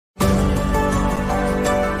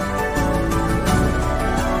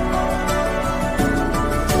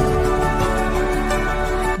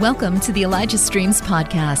Welcome to the Elijah Streams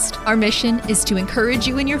podcast. Our mission is to encourage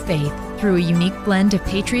you in your faith through a unique blend of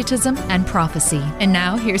patriotism and prophecy. And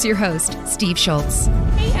now, here's your host, Steve Schultz.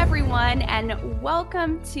 Hey everyone, and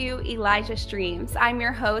welcome to Elijah Streams. I'm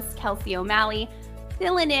your host, Kelsey O'Malley,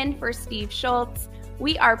 filling in for Steve Schultz.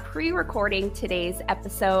 We are pre-recording today's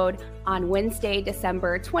episode on Wednesday,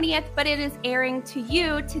 December 20th, but it is airing to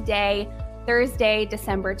you today, Thursday,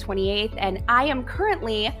 December 28th, and I am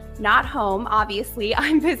currently not home, obviously.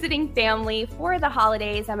 I'm visiting family for the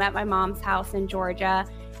holidays. I'm at my mom's house in Georgia,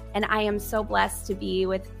 and I am so blessed to be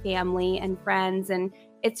with family and friends, and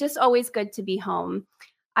it's just always good to be home.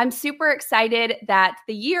 I'm super excited that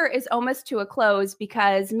the year is almost to a close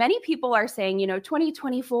because many people are saying,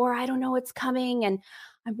 2024, I don't know what's coming, and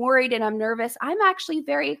I'm worried and I'm nervous. I'm actually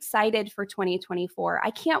very excited for 2024. I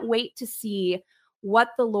can't wait to see what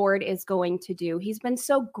the Lord is going to do. He's been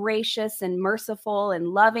so gracious and merciful and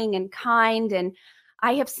loving and kind. And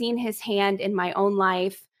I have seen his hand in my own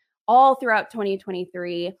life all throughout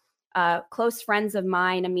 2023. Close friends of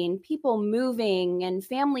mine, people moving and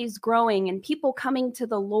families growing and people coming to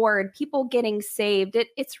the Lord, people getting saved.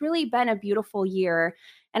 It's really been a beautiful year.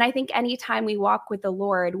 And I think anytime we walk with the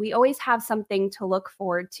Lord, we always have something to look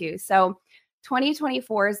forward to. So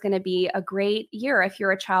 2024 is going to be a great year if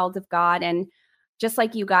you're a child of God. And just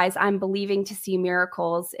like you guys, I'm believing to see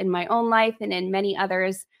miracles in my own life and in many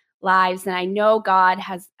others' lives. And I know God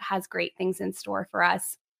has great things in store for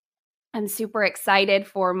us. I'm super excited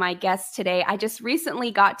for my guest today. I just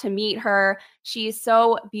recently got to meet her. She's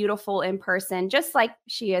so beautiful in person, just like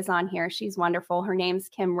she is on here. She's wonderful. Her name's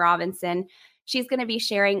Kim Robinson. She's going to be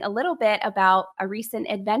sharing a little bit about a recent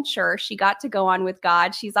adventure she got to go on with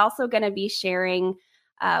God. She's also going to be sharing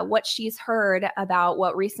what she's heard about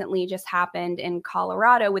what recently just happened in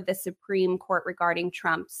Colorado with the Supreme Court regarding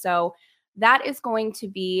Trump. So that is going to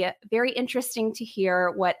be very interesting to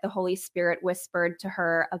hear what the Holy Spirit whispered to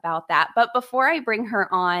her about that. But before I bring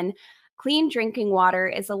her on, clean drinking water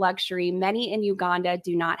is a luxury many in Uganda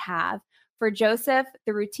do not have. For Joseph,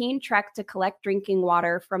 the routine trek to collect drinking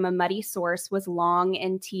water from a muddy source was long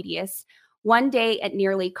and tedious. One day, it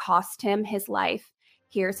nearly cost him his life.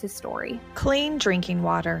 Here's his story. Clean drinking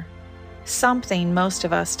water. Something most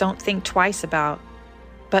of us don't think twice about.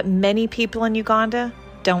 But many people in Uganda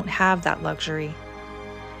don't have that luxury.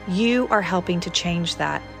 You are helping to change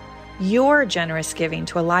that. Your generous giving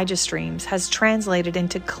to Elijah Streams has translated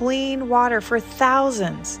into clean water for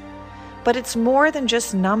thousands. But it's more than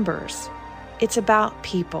just numbers. It's about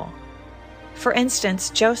people. For instance,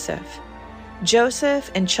 Joseph.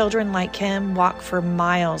 Joseph and children like him walk for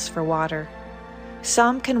miles for water.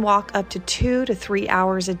 Some can walk up to 2 to 3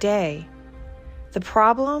 hours a day. The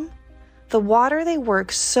problem? The water they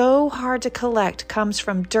work so hard to collect comes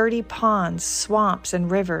from dirty ponds, swamps,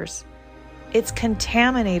 and rivers. It's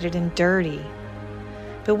contaminated and dirty.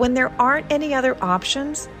 But when there aren't any other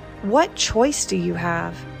options, what choice do you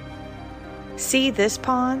have? See this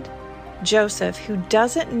pond? Joseph, who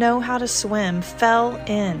doesn't know how to swim, fell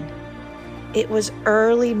in. It was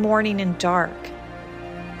early morning and dark.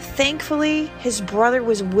 Thankfully, his brother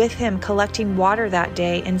was with him collecting water that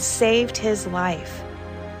day and saved his life.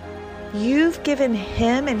 You've given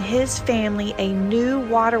him and his family a new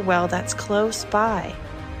water well that's close by.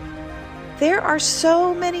 There are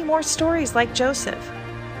so many more stories like Joseph,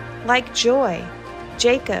 like Joy,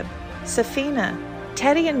 Jacob, Safina,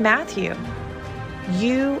 Teddy, and Matthew.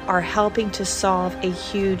 You are helping to solve a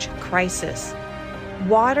huge crisis.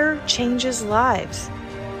 Water changes lives.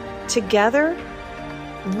 Together,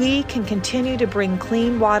 we can continue to bring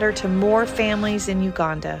clean water to more families in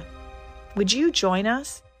Uganda. Would you join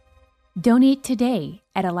us? Donate today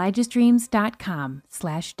at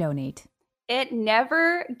ElijahStreams.com/donate. It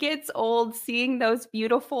never gets old seeing those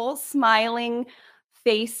beautiful, smiling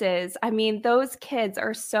faces. Those kids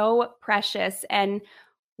are so precious, and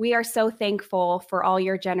we are so thankful for all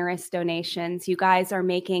your generous donations. You guys are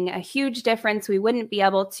making a huge difference. We wouldn't be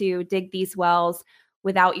able to dig these wells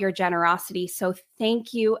without your generosity. So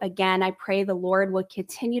thank you again. I pray the Lord would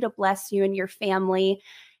continue to bless you and your family,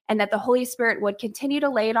 and that the Holy Spirit would continue to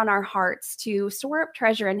lay it on our hearts to store up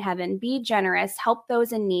treasure in heaven, be generous, help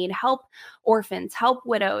those in need, help orphans, help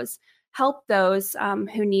widows, help those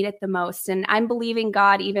who need it the most. And I'm believing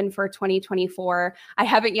God even for 2024. I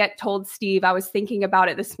haven't yet told Steve. I was thinking about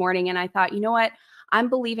it this morning, and I thought, you know what? I'm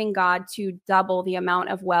believing God to double the amount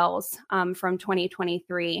of wells from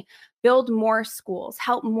 2023, build more schools,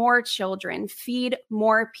 help more children, feed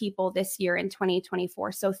more people this year in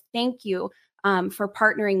 2024. So thank you for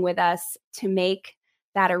partnering with us to make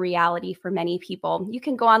that a reality for many people. You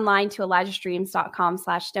can go online to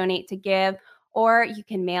ElijahStreams.com/donate to give, or you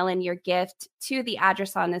can mail in your gift to the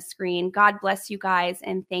address on the screen. God bless you guys,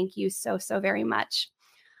 and thank you so, so very much.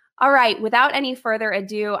 All right, without any further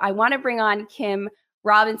ado, I want to bring on Kim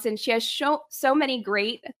Robinson. She has so many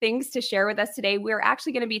great things to share with us today. We're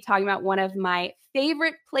actually going to be talking about one of my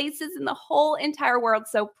favorite places in the whole entire world.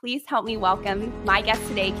 So please help me welcome my guest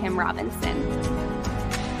today, Kim Robinson.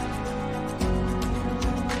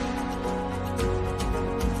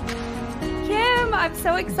 Kim, I'm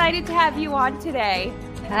so excited to have you on today.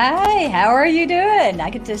 Hi, how are you doing? I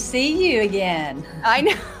get to see you again. I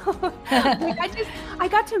know. I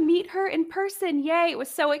got to meet her in person. Yay, it was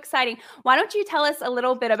so exciting. Why don't you tell us a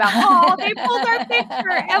little bit about, they pulled our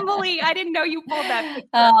picture. Emily, I didn't know you pulled that picture.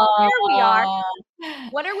 Here we are.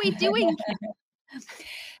 What are we doing,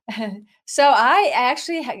 Kim? So I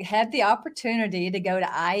actually had the opportunity to go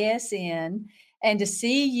to ISN and to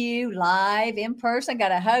see you live in person.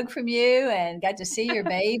 Got a hug from you and got to see your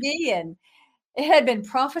baby. And it had been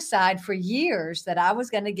prophesied for years that I was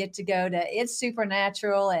going to get to go to It's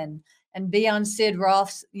Supernatural and be on Sid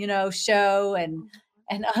Roth's, show and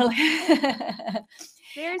and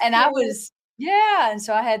I was, and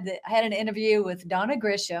so I had an interview with Donna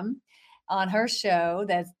Grisham on her show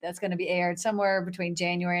that's going to be aired somewhere between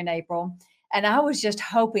January and April. And I was just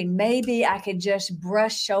hoping maybe I could just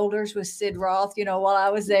brush shoulders with Sid Roth, while I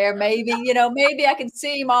was there. Maybe, maybe I could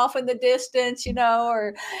see him off in the distance,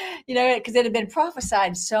 or, because it had been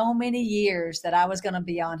prophesied so many years that I was going to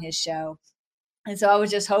be on his show. And so I was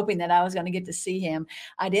just hoping that I was going to get to see him.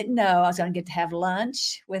 I didn't know I was going to get to have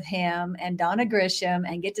lunch with him and Donna Grisham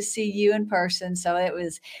and get to see you in person. So it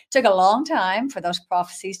took a long time for those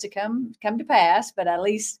prophecies to come to pass, but at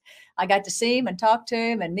least I got to see him and talk to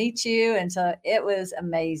him and meet you. And so it was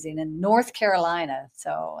amazing in North Carolina.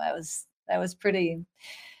 So that was pretty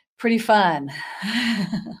fun.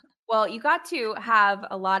 Well, you got to have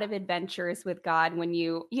a lot of adventures with God when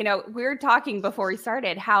we were talking before we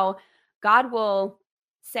started how God will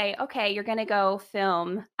say, okay, you're going to go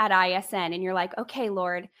film at ISN. And you're like, okay,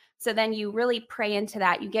 Lord. So then you really pray into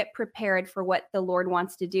that. You get prepared for what the Lord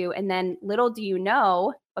wants to do. And then little do you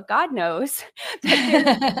know, but God knows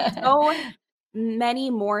that there's so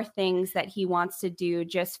many more things that he wants to do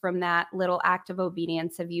just from that little act of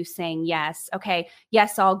obedience of you saying, yes, okay,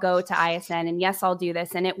 yes, I'll go to ISN and yes, I'll do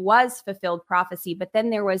this. And it was fulfilled prophecy. But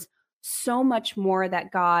then there was so much more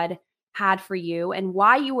that God had for you and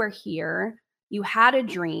why you were here. You had a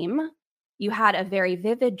dream. You had a very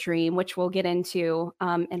vivid dream, which we'll get into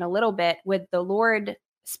in a little bit, with the Lord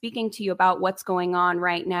speaking to you about what's going on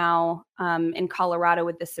right now in Colorado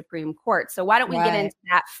with the Supreme Court. So why don't we get into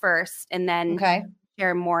that first and then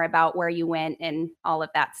share more about where you went and all of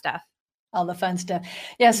that stuff. All the fun stuff.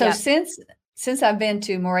 Yeah. So since I've been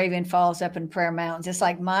to Moravian Falls up in Prayer Mountains, it's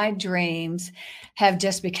like my dreams have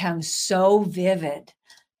just become so vivid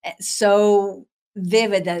that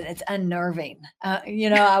it's unnerving.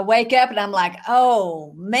 I wake up and I'm like,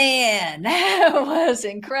 oh man, that was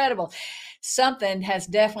incredible. Something has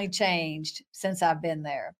definitely changed since I've been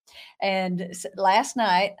there. And last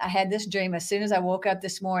night I had this dream. As soon as I woke up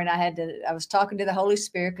this morning, I was talking to the Holy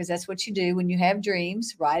Spirit, because that's what you do when you have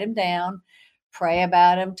dreams. Write them down, pray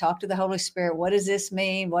about them, talk to the Holy Spirit. What does this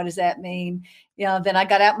mean? What does that mean? Then I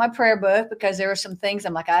got out my prayer book, because there were some things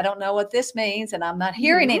I'm like, I don't know what this means, and I'm not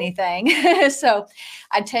hearing anything. So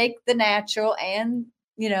I take the natural and,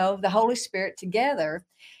 the Holy Spirit together.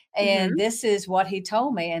 And this is what he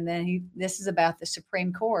told me. And then this is about the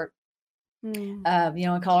Supreme Court, in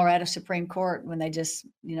Colorado Supreme Court, when they just,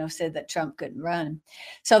 said that Trump couldn't run.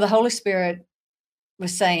 So the Holy Spirit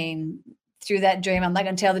was saying through that dream, I'm not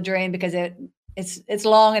going to tell the dream because it's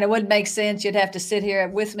long and it wouldn't make sense. You'd have to sit here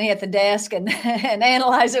with me at the desk and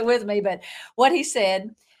analyze it with me. But what he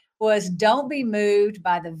said was, don't be moved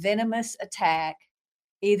by the venomous attack,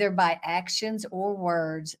 either by actions or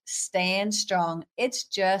words. Stand strong. It's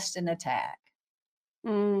just an attack.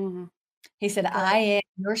 He said, I am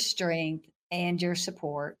your strength and your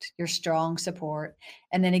support, your strong support.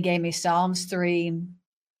 And then he gave me Psalms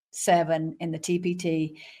 3:7 in the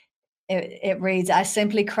TPT. It reads, I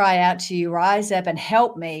simply cry out to you, rise up and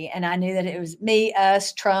help me. And I knew that it was me,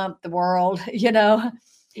 us, Trump, the world,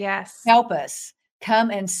 Yes. Help us.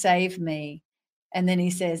 Come and save me. And then he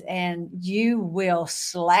says, and you will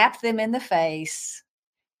slap them in the face,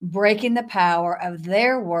 breaking the power of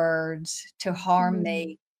their words to harm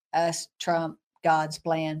me, us, Trump, God's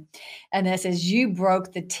plan. And that says, you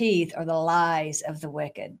broke the teeth or the lies of the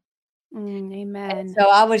wicked. Amen. And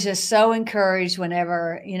so I was just so encouraged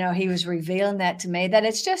whenever, he was revealing that to me, that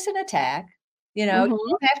it's just an attack. You don't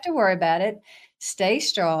have to worry about it. Stay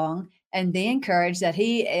strong and be encouraged that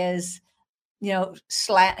he is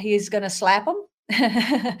he's going to slap them.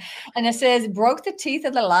 And it says, broke the teeth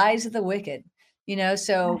of the lies of the wicked,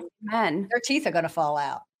 so Amen. their teeth are going to fall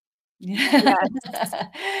out. Yes.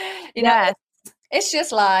 Yes. It's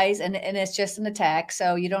just lies and it's just an attack.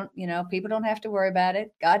 So people don't have to worry about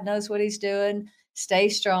it. God knows what he's doing. Stay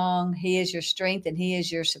strong. He is your strength and he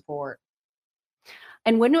is your support.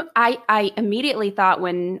 And when I immediately thought,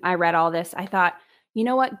 when I read all this, I thought, you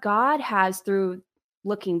know what? God has, through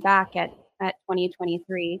looking back at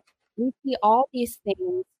 2023, we see all these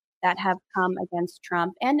things that have come against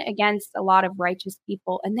Trump and against a lot of righteous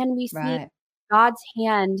people. And then we see God's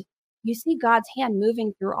hand. You see God's hand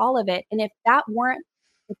moving through all of it. And if that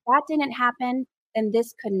didn't happen, then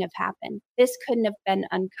this couldn't have happened. This couldn't have been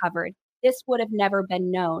uncovered. This would have never been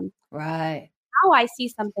known. Right. Now I see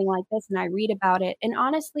something like this and I read about it. And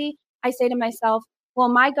honestly, I say to myself, well,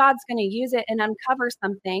 my God's going to use it and uncover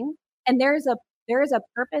something. And there is a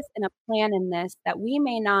purpose and a plan in this that we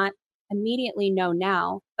may not immediately know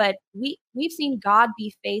now, but we've seen God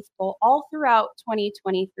be faithful all throughout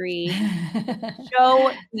 2023.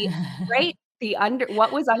 Show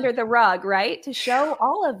what was under the rug, right? To show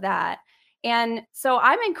all of that. And so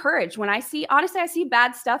I'm encouraged when I see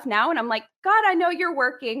bad stuff now and I'm like, God, I know you're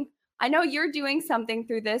working. I know you're doing something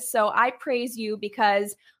through this. So I praise you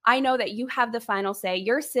because I know that you have the final say.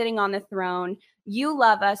 You're sitting on the throne. You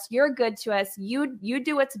love us. You're good to us. You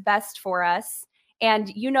do what's best for us.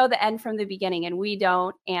 And you know the end from the beginning and we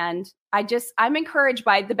don't. And I'm encouraged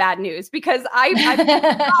by the bad news because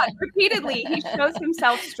God, repeatedly, he shows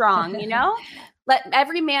himself strong, Let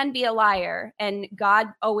every man be a liar and God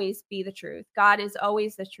always be the truth. God is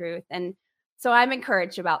always the truth. And so I'm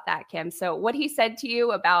encouraged about that, Kim. So what he said to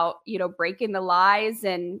you about, breaking the lies,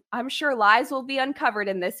 and I'm sure lies will be uncovered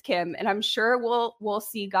in this, Kim, and I'm sure we'll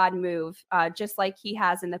see God move just like he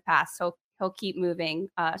has in the past. So he'll keep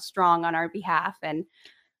moving strong on our behalf. And,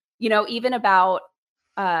 even about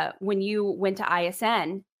when you went to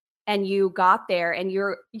ISN and you got there and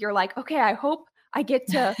you're like, okay, I hope I get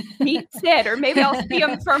to meet Sid, or maybe I'll see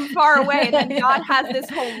him from far away. And then God has this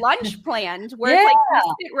whole lunch planned where it's like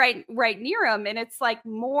you sit right near him. And it's like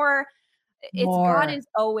God is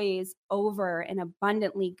always over and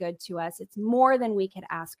abundantly good to us. It's more than we could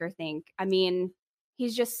ask or think. I mean,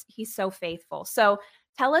 he's so faithful. So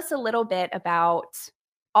tell us a little bit about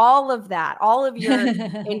all of that, all of your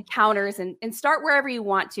encounters, and start wherever you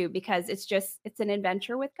want to, because it's an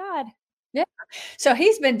adventure with God. Yeah. So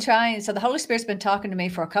the Holy Spirit's been talking to me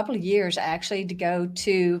for a couple of years, actually, to go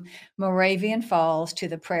to Moravian Falls to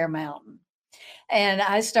the Prayer Mountain. And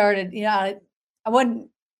I started, I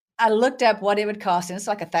looked up what it would cost, and it's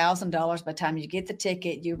like $1,000 by the time you get the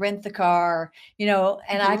ticket, you rent the car, and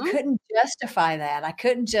I couldn't justify that. I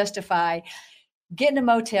couldn't justify getting a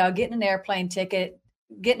motel, getting an airplane ticket,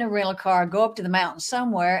 getting a rental car, go up to the mountain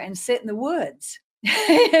somewhere and sit in the woods.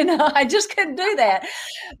 I just couldn't do that.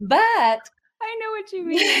 But I know what you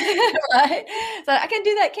mean. Right? So I can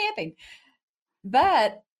do that camping.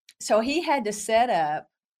 But so he had to set up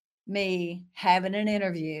me having an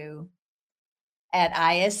interview at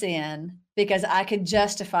ISN because I could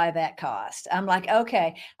justify that cost. I'm like,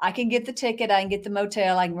 okay, I can get the ticket, I can get the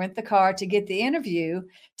motel, I can rent the car to get the interview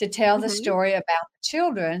to tell the story about the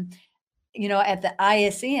children, at the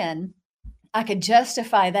ISN. I could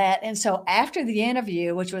justify that. And so after the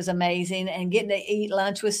interview, which was amazing, and getting to eat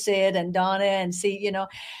lunch with Sid and Donna and see,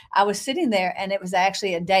 I was sitting there, and it was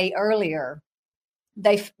actually a day earlier.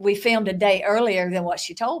 We filmed a day earlier than what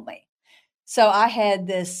she told me. So I had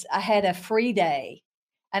a free day,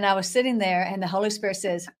 and I was sitting there, and the Holy Spirit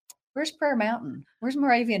says, where's Prayer Mountain? Where's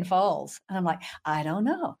Moravian Falls? And I'm like, I don't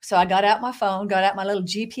know. So I got out my phone, got out my little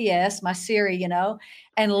GPS, my Siri,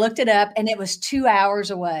 and looked it up, and it was 2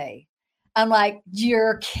 hours away. I'm like,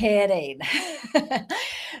 you're kidding.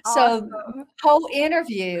 So the whole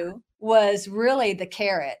interview was really the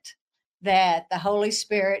carrot that the Holy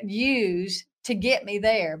Spirit used to get me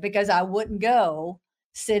there, because I wouldn't go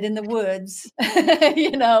sit in the woods, but I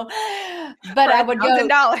would go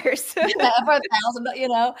 $1,000 for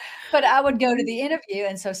 $1,000, but I would go to the interview.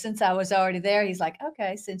 And so since I was already there, he's like,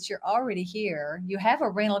 okay, since you're already here, you have a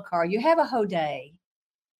rental car, you have a whole day.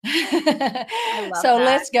 So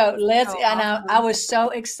let's go. I was so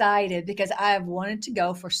excited because I have wanted to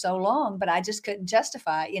go for so long, but I just couldn't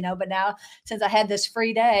justify it, but now since I had this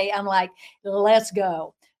free day, I'm like, let's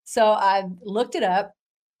go. So I looked it up,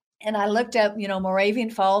 and I looked up,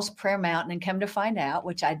 Moravian Falls Prayer Mountain, and come to find out,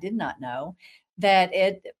 which I did not know, that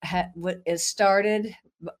it started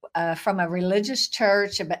from a religious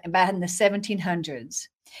church about in the 1700s.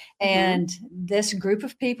 And this group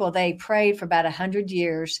of people, they prayed for about 100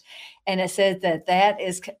 years. And it says that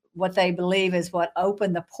is what they believe is what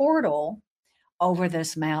opened the portal over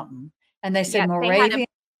this mountain. And they said, Moravian.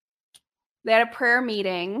 They had a prayer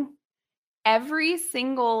meeting every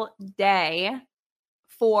single day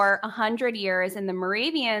for 100 years. And the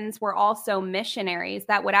Moravians were also missionaries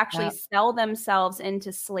that would actually sell themselves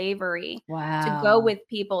into slavery to go with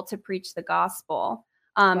people to preach the gospel.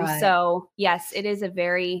 So yes, it is a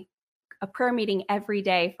prayer meeting every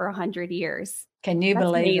day for 100 years. Can you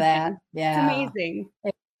believe that? Yeah. It's amazing.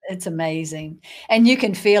 It's amazing. And you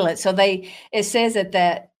can feel it. So it says that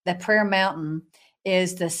the prayer mountain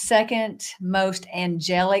is the second most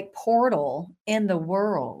angelic portal in the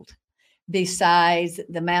world besides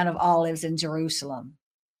the Mount of Olives in Jerusalem.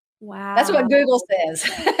 Wow. That's what Google says.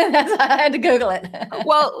 I had to Google it.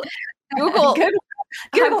 Well, Google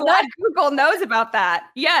I'm glad Google knows about that.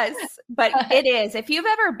 Yes, but it is. If you've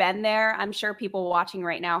ever been there, I'm sure people watching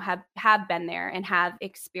right now have been there and have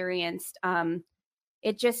experienced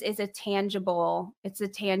it just is a tangible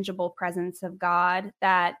presence of God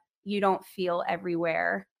that you don't feel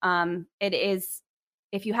everywhere. It is,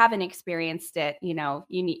 if you haven't experienced it, you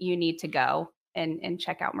need to go and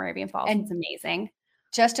check out Moravian Falls. And it's amazing.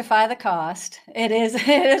 Justify the cost. It is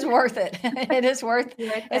worth it.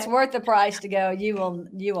 It's worth the price to go. You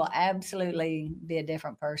will absolutely be a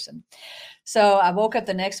different person. So I woke up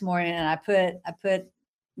the next morning and I put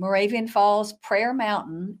Moravian Falls Prayer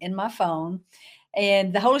Mountain in my phone.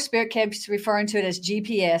 And the Holy Spirit kept referring to it as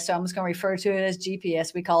GPS. So I'm just going to refer to it as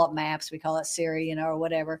GPS. We call it maps. We call it Siri, or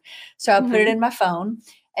whatever. So I put it in my phone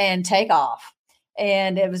and take off.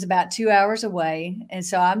 And it was about 2 hours away. And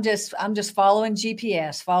so I'm just following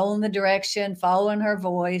GPS, following the direction, following her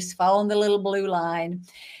voice, following the little blue line.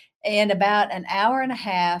 And about an hour and a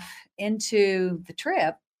half into the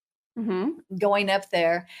trip, going up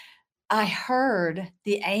there, I heard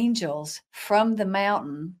the angels from the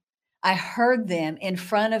mountain. I heard them in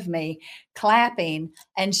front of me clapping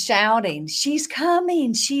and shouting, "She's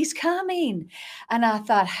coming, she's coming." And I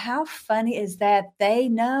thought, how funny is that? They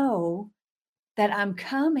know that I'm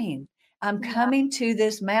coming. I'm coming to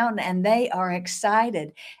this mountain and they are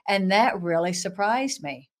excited. And that really surprised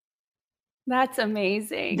me. That's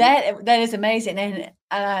amazing. That is amazing. And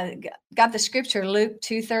I got the scripture, Luke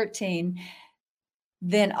 2:13.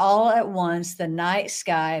 Then all at once, the night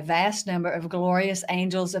sky, a vast number of glorious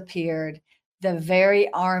angels appeared, the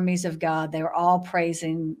very armies of God. They were all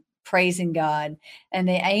praising God. And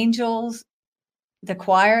the angels, the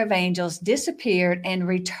choir of angels, disappeared and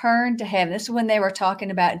returned to heaven. This is when they were talking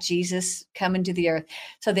about Jesus coming to the earth.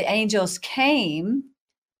 So the angels came,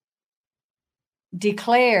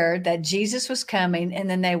 declared that Jesus was coming, and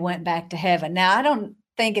then they went back to heaven. Now, I don't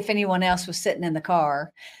think if anyone else was sitting in the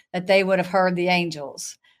car that they would have heard the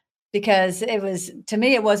angels, because to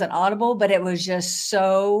me, it wasn't audible, but it was just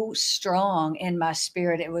so strong in my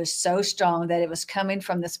spirit. It was so strong that it was coming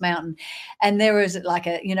from this mountain. And there was like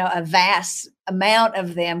a vast amount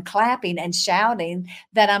of them clapping and shouting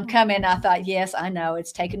that I'm coming. I thought, yes, I know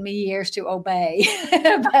it's taken me years to obey,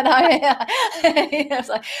 but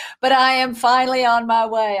I am finally on my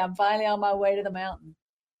way. I'm finally on my way to the mountain.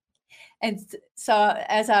 And so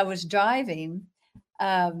as I was driving,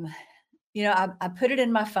 I put it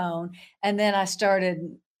in my phone, and then I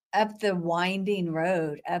started up the winding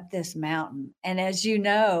road up this mountain. And as you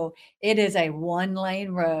know, it is a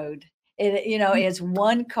 1-lane road. It's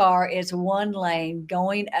one car, it's 1 lane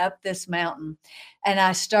going up this mountain. And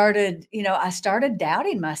I started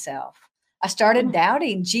doubting myself. I started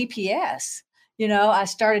doubting GPS. I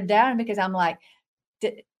started doubting because I'm like,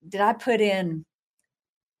 did I put in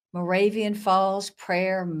Moravian Falls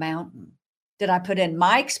Prayer Mountain? Did I put in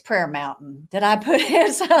Mike's Prayer Mountain? Did I put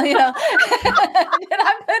in,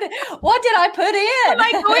 what did I put in? Am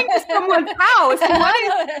I going to someone's house?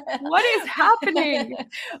 What is happening?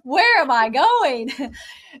 Where am I going?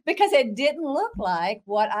 Because it didn't look like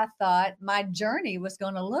what I thought my journey was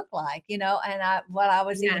going to look like, and what I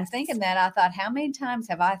was even thinking that I thought, how many times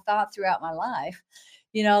have I thought throughout my life,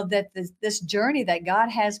 that this journey that God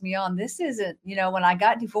has me on, this isn't, when I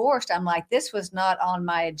got divorced, I'm like, this was not on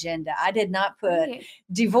my agenda. I did not put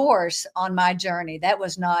divorce on my journey. That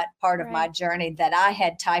was not part of my journey that I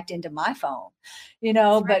had typed into my phone,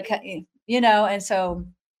 and so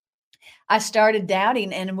I started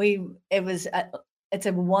doubting, and it's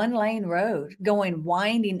a 1-lane road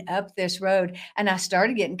winding up this road. And I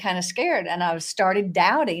started getting kind of scared, and I started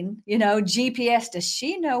doubting, GPS, does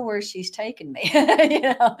she know where she's taking me?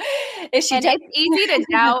 It's easy to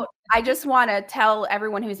doubt. I just want to tell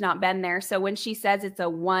everyone who's not been there. So when she says it's a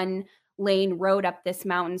 1 lane road up this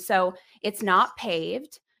mountain. So it's not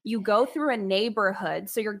paved. You go through a neighborhood.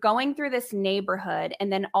 So you're going through this neighborhood,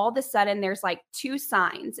 and then all of a sudden there's like 2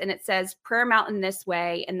 signs, and it says Prayer Mountain this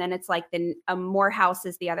way, and then it's like more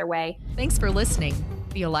houses the other way. Thanks for listening.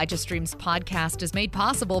 The Elijah Streams podcast is made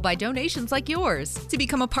possible by donations like yours. To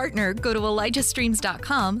become a partner, go to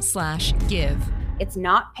ElijahStreams.com/give. It's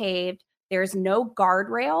not paved. There's no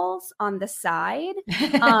guardrails on the side.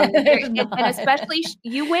 And especially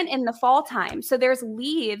you went in the fall time. So there's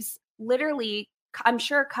leaves literally, I'm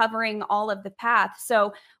sure, covering all of the path.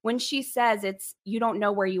 So when she says you don't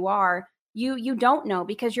know where you are, you don't know,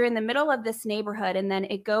 because you're in the middle of this neighborhood, and then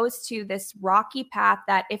it goes to this rocky path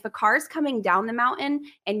that if a car's coming down the mountain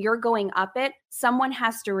and you're going up it, someone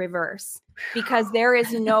has to reverse, because there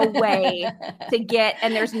is no way to get,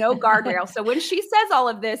 and there's no guardrail. So when she says all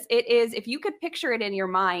of this, it is, if you could picture it in your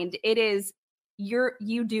mind, it is,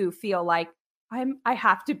 you do feel like I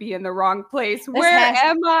have to be in the wrong place. Where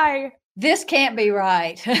am I? This can't be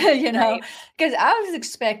right, because I was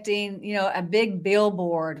expecting, a big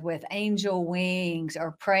billboard with angel wings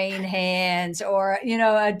or praying hands or,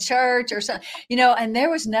 a church or something, and there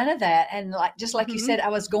was none of that. And just like you said, I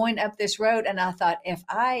was going up this road, and I thought, if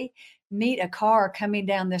I meet a car coming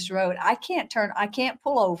down this road, I can't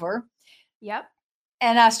pull over. Yep.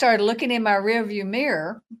 And I started looking in my rearview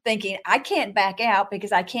mirror thinking, I can't back out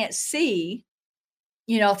because I can't see,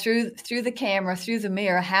 through the camera, through the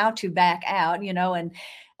mirror, how to back out, and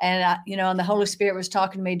the Holy Spirit was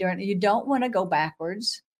talking to me you don't want to go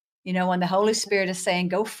backwards. When the Holy Spirit is saying,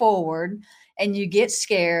 go forward, and you get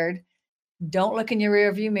scared, don't look in your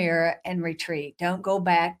rear view mirror and retreat. Don't go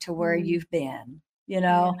back to where you've been,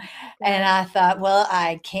 And I thought, well,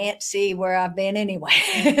 I can't see where I've been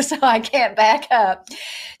anyway, so I can't back up,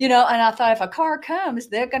 and I thought, if a car comes,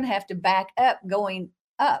 they're going to have to back up going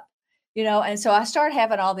up. And so I started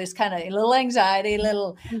having all this kind of little anxiety,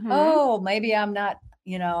 oh, maybe I'm not,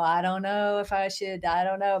 I don't know if I should, I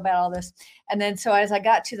don't know about all this. And then, so as I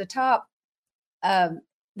got to the top,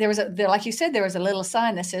 like you said, there was a little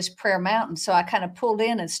sign that says Prayer Mountain. So I kind of pulled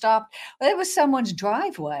in and stopped. Well, it was someone's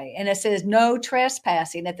driveway, and it says no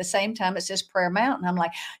trespassing. At the same time, it says Prayer Mountain. I'm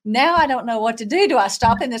like, now I don't know what to do. Do I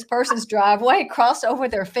stop in this person's driveway, cross over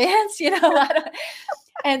their fence?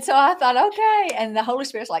 And so I thought, okay. And the Holy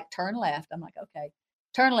Spirit's like, turn left. I'm like, okay.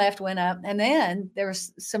 Turn left, went up. And then there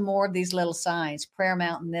was some more of these little signs, Prayer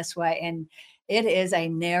Mountain this way. And it is a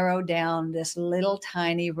narrow down this little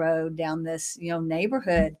tiny road down this,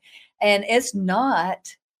 neighborhood. And it's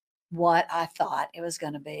not what I thought it was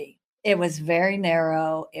going to be. It was very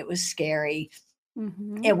narrow. It was scary.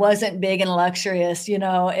 Mm-hmm. It wasn't big and luxurious,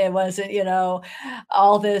 it wasn't,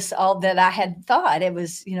 all that I had thought. It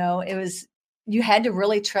was, you had to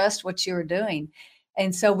really trust what you were doing.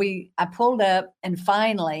 And so I pulled up, and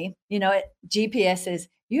finally, GPS says,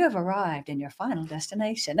 you have arrived in your final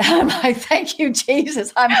destination. I'm like, thank you,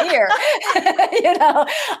 Jesus, I'm here.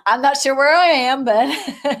 I'm not sure where I am, but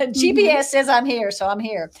GPS says I'm here. So I'm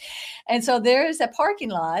here. And so there is a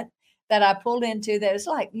parking lot that I pulled into that was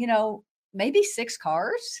like, maybe 6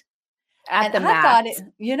 cars. At the max.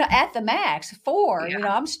 At the max, 4,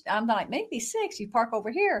 Yeah. I'm like, maybe 6, you park over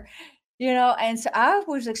here. And so I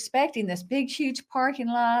was expecting this big, huge parking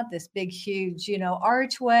lot, this big, huge,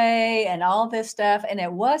 archway and all this stuff. And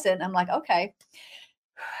it wasn't. I'm like, okay,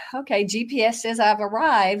 GPS says I've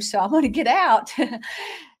arrived, so I'm going to get out.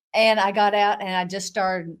 And I got out, and I just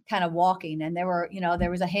started kind of walking. And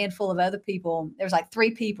there was a handful of other people. There was like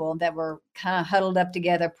 3 people that were kind of huddled up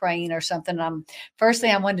together praying or something. First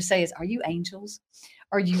thing I wanted to say is, are you angels?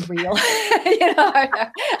 Are you real?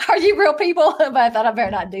 Are you real people? But I thought I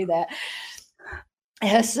better not do that.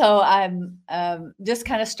 And so I'm just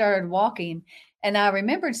kind of started walking. And I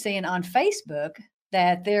remembered seeing on Facebook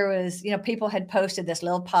that there was, people had posted this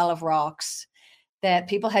little pile of rocks that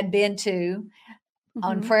people had been to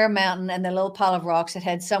on Prayer Mountain, and the little pile of rocks, it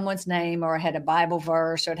had someone's name, or it had a Bible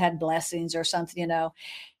verse, or it had blessings or something,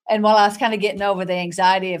 And while I was kind of getting over the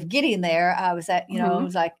anxiety of getting there, I was it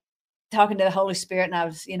was like, talking to the Holy Spirit, and I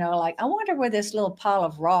was, like, I wonder where this little pile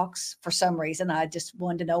of rocks, for some reason, I just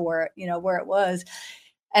wanted to know where it was.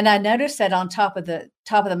 And I noticed that on top of the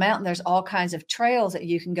mountain, there's all kinds of trails that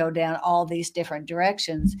you can go down all these different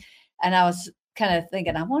directions. And I was kind of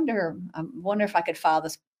thinking, I wonder if I could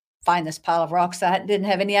find this pile of rocks. I didn't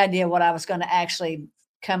have any idea what I was going to actually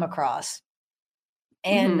come across.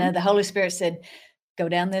 And the Holy Spirit said, go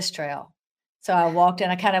down this trail. So I walked,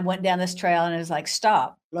 and I kind of went down this trail, and it was like,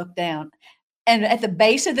 stop, look down. And at the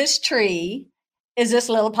base of this tree is this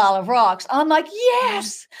little pile of rocks. I'm like,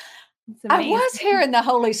 yes, I was hearing the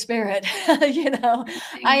Holy Spirit. I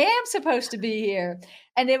am supposed to be here.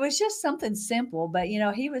 And it was just something simple, but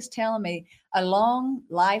he was telling me along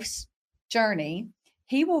life's journey,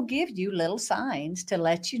 he will give you little signs to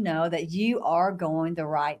let you know that you are going the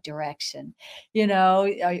right direction. You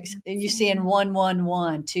see in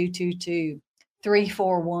 111, 222,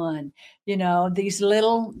 341, these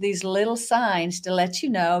little signs to let you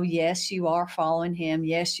know, yes, you are following him.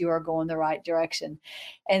 Yes, you are going the right direction.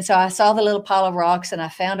 And so I saw the little pile of rocks, and I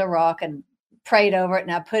found a rock and prayed over it,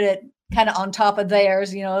 and I put it kind of on top of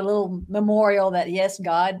theirs, a little memorial that, yes,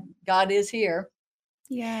 God is here.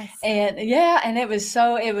 Yes. And and it was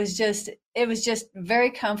just very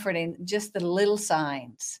comforting, just the little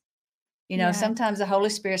signs. Yes. Sometimes the Holy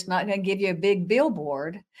Spirit's not going to give you a big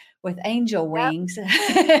billboard with angel wings.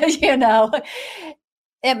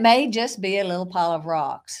 It may just be a little pile of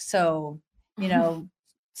rocks. So,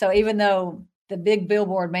 so even though the big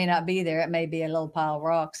billboard may not be there, it may be a little pile of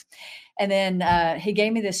rocks. And then he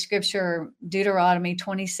gave me this scripture, Deuteronomy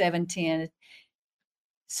 27:10.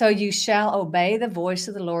 So you shall obey the voice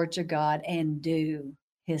of the Lord your God and do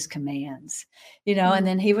his commands. And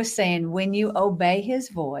then he was saying, when you obey his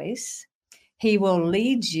voice, he will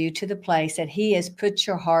lead you to the place that he has put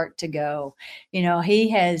your heart to go.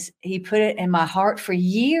 He put it in my heart for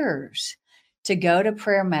years to go to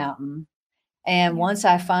Prayer Mountain. And once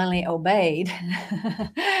I finally obeyed,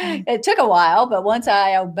 it took a while, but once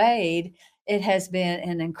I obeyed, it has been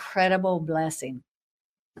an incredible blessing.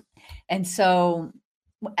 And so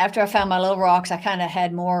after I found my little rocks, I kind of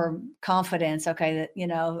had more confidence, that,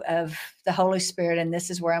 of the Holy Spirit, and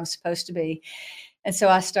this is where I'm supposed to be. And so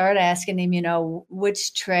I started asking him,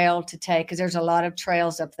 which trail to take, because there's a lot of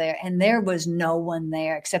trails up there. And there was no one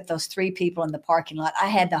there except those 3 people in the parking lot. I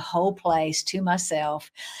had the whole place to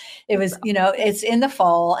myself. It was, it's in the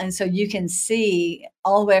fall. And so you can see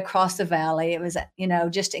all the way across the valley. It was,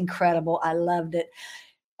 just incredible. I loved it.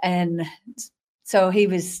 And so he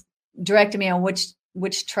was directing me on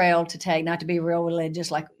which trail to take, not to be real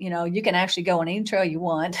religious, like, you can actually go on any trail you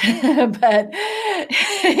want, but,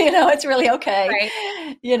 it's really okay. Right.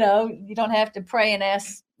 You don't have to pray and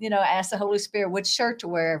ask the Holy Spirit which shirt to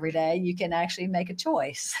wear every day. You can actually make a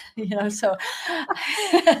choice, so.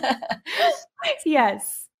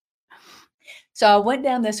 Yes. So I went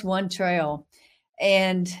down this one trail,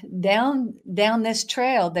 and down this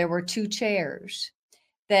trail, there were 2 chairs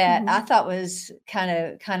that I thought was kind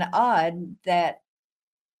of odd, that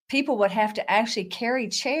people would have to actually carry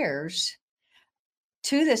chairs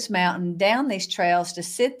to this mountain, down these trails, to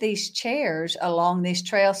sit these chairs along these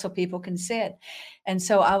trails so people can sit. And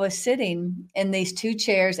so I was sitting in these 2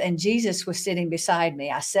 chairs, and Jesus was sitting beside me.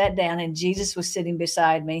 I sat down, and Jesus was sitting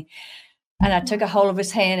beside me, and I took a hold of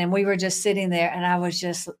his hand, and we were just sitting there, and I was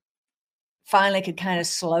just finally could kind of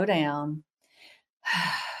slow down,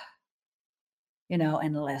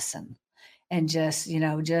 and listen. And just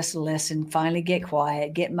listen, finally get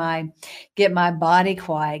quiet, get my body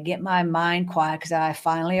quiet, get my mind quiet, because I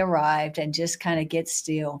finally arrived, and just kind of get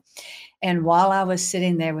still. And while I was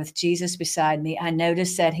sitting there with Jesus beside me, I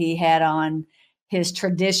noticed that he had on his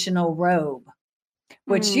traditional robe,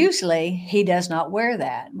 which usually he does not wear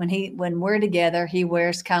that. When we're together, he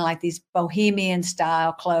wears kind of like these bohemian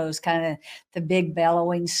style clothes, kind of the big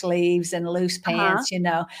bellowing sleeves and loose pants,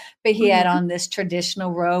 but he had on this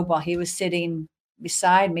traditional robe while he was sitting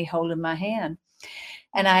beside me, holding my hand.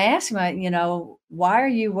 And I asked him, why are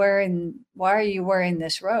you wearing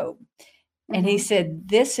this robe? And he said,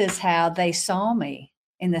 this is how they saw me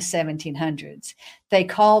in the 1700s. They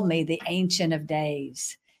called me the Ancient of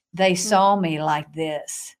Days. They saw me like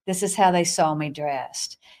this. This is how they saw me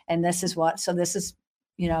dressed. And this is so this is,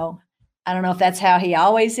 I don't know if that's how he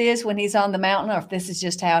always is when he's on the mountain, or if this is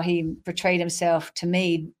just how he portrayed himself to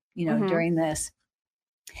me, during this.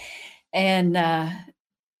 And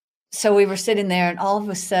so we were sitting there, and all of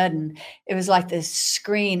a sudden it was like this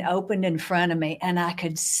screen opened in front of me, and I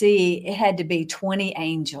could see it had to be 20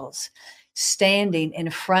 angels standing in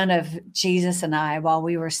front of Jesus and I while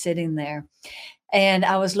we were sitting there. And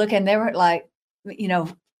I was looking, they were like,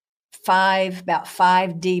 about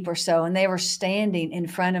 5 deep or so, and they were standing in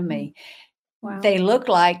front of me. Wow. They looked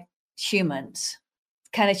like humans,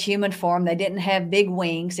 kind of human form. They didn't have big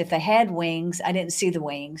wings. If they had wings, I didn't see the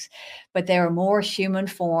wings, but they were more human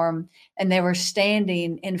form, and they were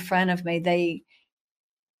standing in front of me. They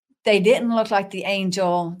didn't look like the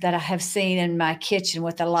angel that I have seen in my kitchen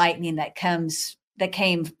with the lightning that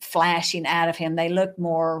came flashing out of him. They looked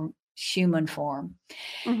more human form.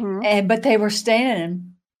 But they were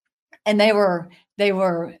standing, and they were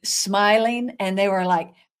smiling, and they were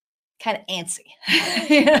like kind of antsy.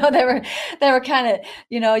 They were kind of,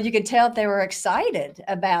 you could tell they were excited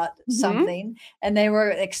about something, and they were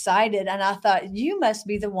excited. And I thought, you must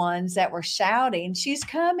be the ones that were shouting, she's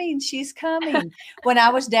coming, when I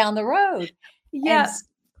was down the road. Yeah.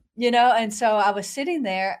 And so I was sitting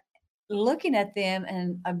there looking at them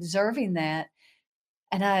and observing that.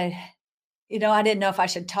 And I didn't know if I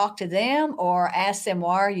should talk to them or ask them,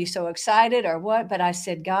 why are you so excited or what? But I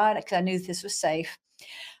said, God, because I knew this was safe.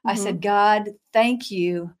 I said, God, thank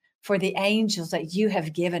you for the angels that you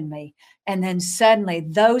have given me. And then suddenly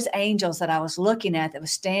those angels that I was looking at that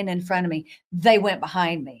was standing in front of me, they went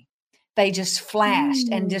behind me. They just flashed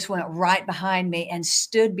and just went right behind me and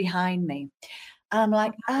stood behind me. I'm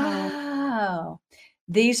like, oh,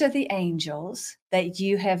 these are the angels that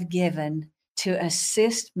you have given to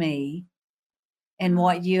assist me in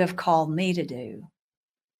what you have called me to do.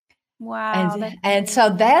 Wow. And so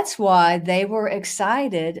that's why they were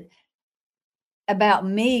excited about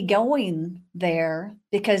me going there,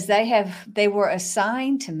 because they were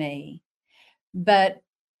assigned to me, but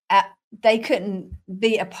they couldn't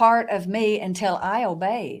be a part of me until I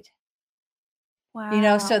obeyed.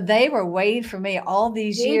 Wow. So they were waiting for me all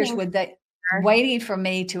these years waiting for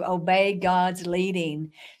me to obey God's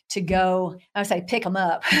leading to go, I would say, pick them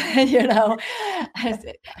up, to,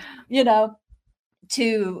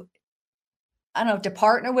 I don't know, to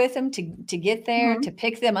partner with them, to get there, to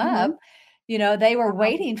pick them up. They were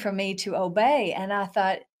waiting for me to obey. And I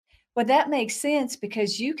thought, well, that makes sense,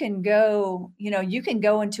 because you can go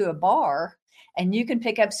into a bar and you can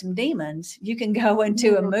pick up some demons. You can go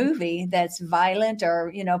into a movie that's violent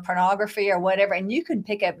or, pornography or whatever, and you can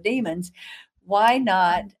pick up demons. Why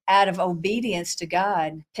not, out of obedience to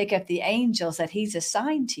God, pick up the angels that he's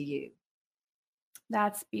assigned to you?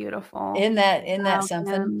 That's beautiful. Isn't that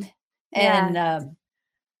something? Yeah.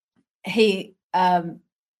 And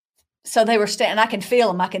so they were standing, I can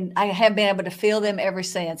feel them. I have been able to feel them ever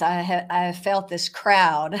since. I have felt this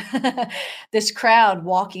crowd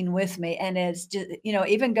walking with me. And it's just,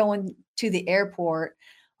 even going to the airport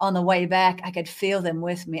on the way back, I could feel them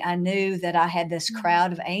with me. I knew that I had this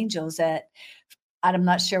crowd of angels that I'm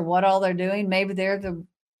not sure what all they're doing. Maybe they're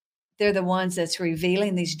the ones that's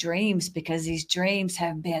revealing these dreams, because these dreams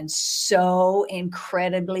have been so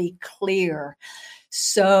incredibly clear,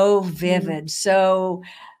 so vivid, so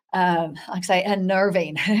like I say,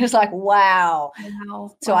 unnerving. It's like, wow.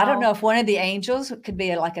 So I don't know if one of the angels could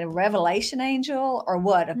be like a revelation angel or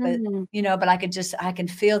what, but I can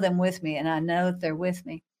feel them with me, and I know that they're with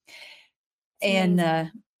me.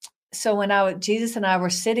 And so when Jesus and I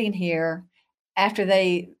were sitting here, after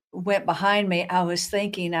they went behind me, I was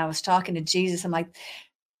talking to Jesus. I'm like,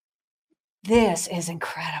 this is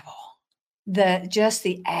incredible. Just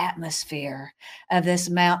the atmosphere of this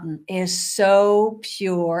mountain is so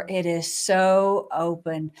pure. It is so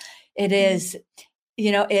open. It is,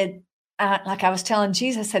 like I was telling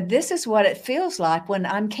Jesus, I said, this is what it feels like when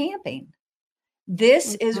I'm camping.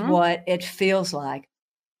 This is what it feels like.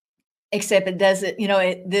 Except it doesn't,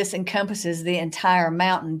 this encompasses the entire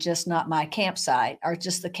mountain, just not my campsite or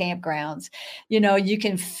just the campgrounds. You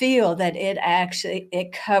can feel that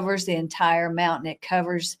it covers the entire mountain. It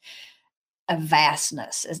covers a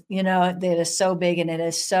vastness, that is so big, and it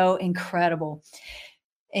is so incredible.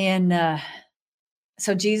 And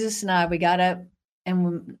so Jesus and I, we got up,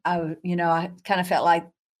 and I kind of felt like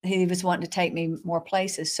he was wanting to take me more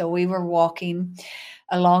places. So we were walking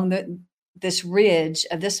along this ridge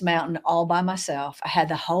of this mountain all by myself. I had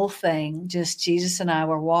the whole thing, just Jesus and I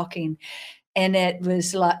were walking, and it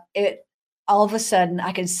was like all of a sudden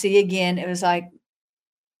I could see again. It was like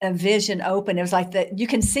a vision open. It was like that you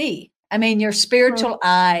can see. I mean, your spiritual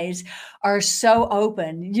eyes are so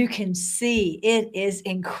open. You can see. It is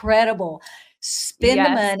incredible. Spend the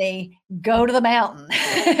money, go to the mountain,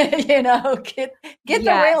 get the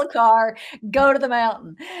rail car, go to the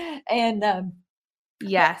mountain. And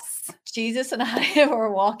yes, Jesus and I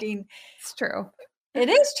were walking. It's true. It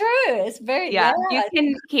is true. It's very, you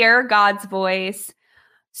can hear God's voice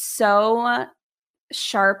so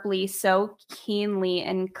sharply, so keenly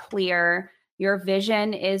and clear. Your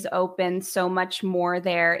vision is open, so much more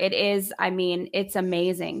there. It is, it's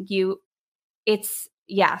amazing.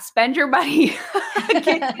 Spend your money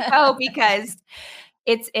because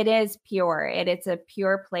it is pure. It's a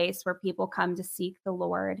pure place where people come to seek the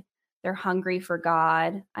Lord. They're hungry for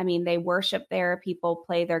God. They worship there. People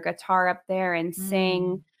play their guitar up there and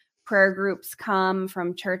sing. Prayer groups come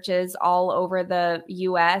from churches all over the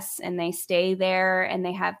U.S. and they stay there, and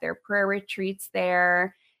they have their prayer retreats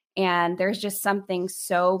there. And there's just something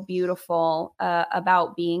so beautiful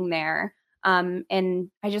about being there. And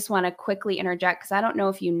I just want to quickly interject because I don't know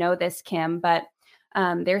if you know this, Kim, but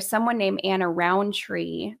there's someone named Anna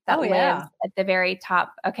Roundtree that lives at the very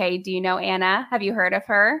top. Okay. Do you know Anna? Have you heard of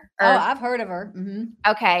her? I've heard of her. Mm-hmm.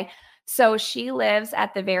 Okay. So she lives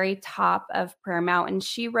at the very top of Prayer Mountain.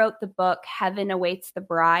 She wrote the book, Heaven Awaits the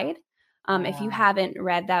Bride. If you haven't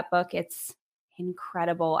read that book, it's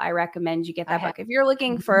incredible. I recommend you get that book. If you're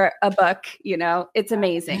looking for a book, it's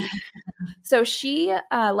amazing. So she,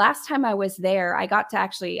 last time I was there, I got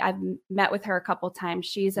to I've met with her a couple times.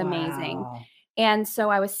 She's amazing. And so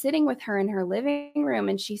I was sitting with her in her living room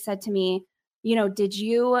and she said to me, did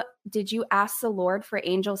you ask the Lord for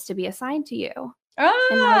angels to be assigned to you? And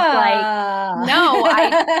I was like, no,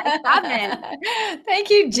 I haven't. Thank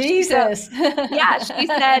you, Jesus. She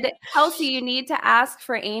said, Kelsey, you need to ask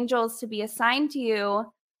for angels to be assigned to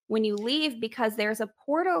you when you leave, because there's a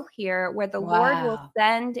portal here where the Lord will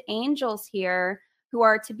send angels here who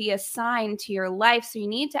are to be assigned to your life. So you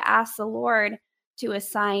need to ask the Lord to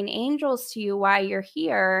assign angels to you while you're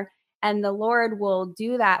here. And the Lord will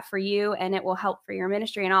do that for you and it will help for your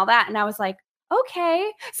ministry and all that. And I was like,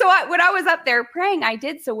 okay. So when I was up there praying, I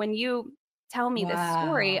did. So when you tell me the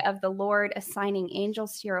story of the Lord assigning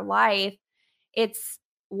angels to your life, it's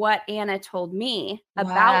what Anna told me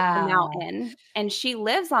about the mountain. And she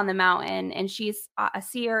lives on the mountain and she's a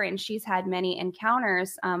seer and she's had many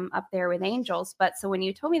encounters up there with angels. But so when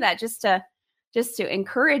you told me that, just to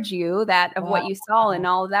encourage you that of what you saw and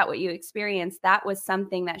all of that, what you experienced, that was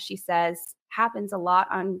something that she says happens a lot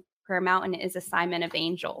on Prayer Mountain, is assignment of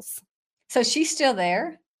angels. So she's still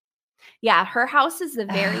there? Yeah, her house is the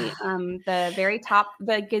very top,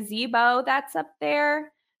 the gazebo that's up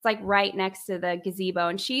there. It's like right next to the gazebo.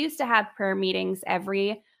 And she used to have prayer meetings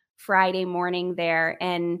every Friday morning there.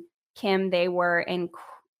 And Kim, they were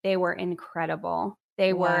incredible.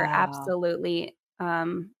 They were absolutely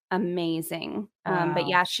amazing. But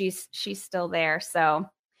yeah, she's still there. So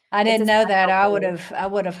I didn't know that. I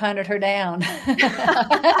would have hunted her down.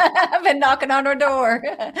 I've been knocking on her door.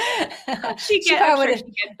 She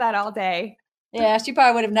gets that all day. Yeah, she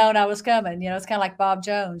probably would have known I was coming. It's kind of like Bob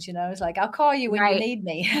Jones. It's like, I'll call you when you need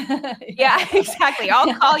me. Yeah, exactly.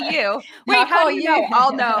 I'll call you. Wait, how do you know?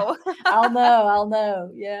 I'll know. I'll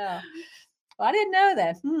know. Yeah. Well, I didn't know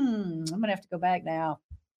that. I'm gonna have to go back now.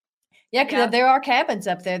 Yeah, because there are cabins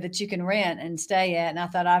up there that you can rent and stay at, and I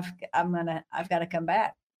thought I've got to come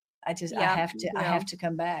back. I have to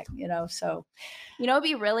come back, so. It'd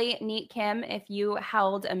be really neat, Kim, if you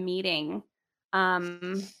held a meeting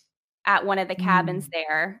at one of the cabins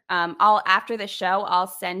there. After the show, I'll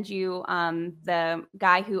send you the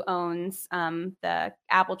guy who owns the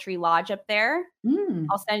Apple Tree Lodge up there.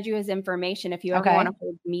 I'll send you his information if you ever want to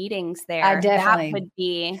hold meetings there.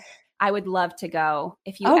 I would love to go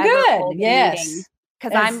if you ever hold a meeting.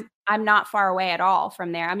 Because I'm not far away at all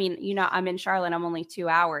from there. I mean, I'm in Charlotte. I'm only 2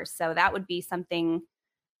 hours. So that would be something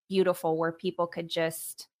beautiful where people could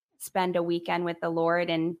just spend a weekend with the Lord.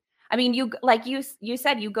 And I mean, you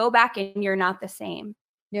said, you go back and you're not the same.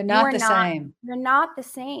 You're not the same. You're not the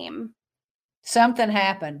same. Something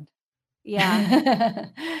happened. Yeah.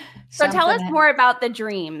 So tell us more about the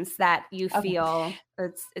dreams that you feel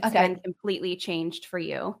it's been completely changed for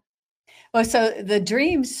you. Well, so the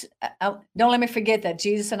dreams, don't let me forget that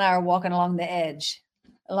Jesus and I are walking along the edge.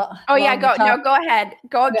 Go ahead.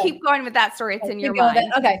 Keep going with that story. It's in your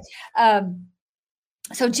mind. Okay.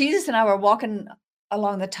 So Jesus and I were walking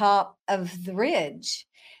along the top of the ridge.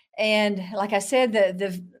 And like I said,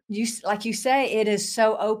 like you say, it is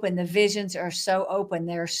so open. The visions are so open.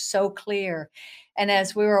 They're so clear. And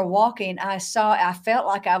as we were walking, I felt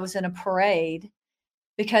like I was in a parade,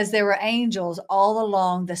 because there were angels all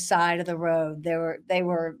along the side of the road.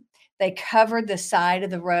 They covered the side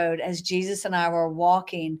of the road as Jesus and I were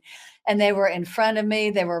walking, and they were in front of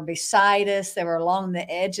me. They were beside us. They were along the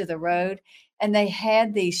edge of the road, and they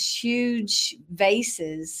had these huge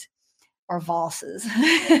vases or vases,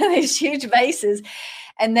 these huge vases.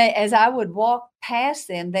 And as I would walk past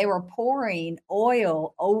them, they were pouring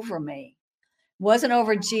oil over me. Wasn't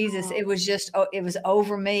over Jesus. It was it was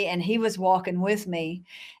over me, and he was walking with me.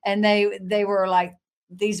 And they were like,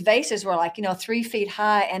 these vases were like, 3 feet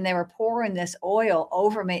high, and they were pouring this oil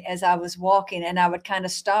over me as I was walking. And I would kind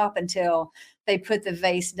of stop until they put the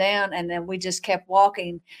vase down, and then we just kept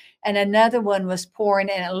walking. And another one was pouring,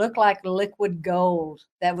 and it looked like liquid gold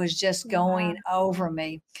that was just going over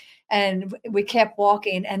me. And we kept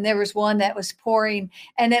walking, and there was one that was pouring,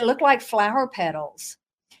 and it looked like flower petals.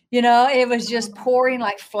 It was just pouring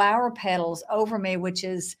like flower petals over me, which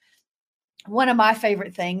is one of my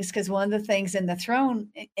favorite things, because one of the things in the throne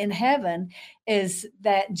in heaven is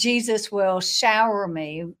that Jesus will shower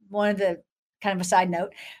me. One of the kind of a side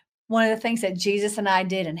note, one of the things that Jesus and I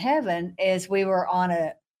did in heaven is we were on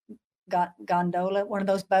a gondola, one of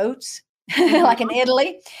those boats, like in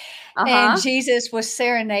Italy. And Jesus was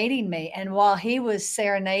serenading me. And while he was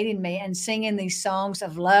serenading me and singing these songs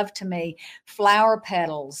of love to me, flower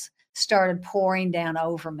petals started pouring down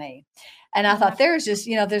over me. And I thought, there's just,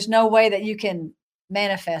 there's no way that you can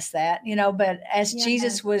manifest that, but as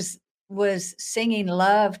Jesus was singing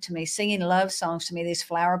love to me, singing love songs to me, these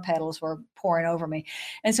flower petals were pouring over me.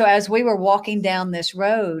 And so as we were walking down this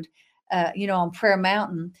road, on Prayer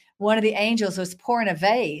Mountain, one of the angels was pouring a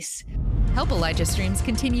vase. Help Elijah Streams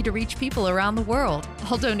continue to reach people around the world.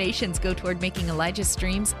 All donations go toward making Elijah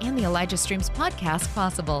Streams and the Elijah Streams podcast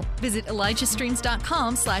possible. Visit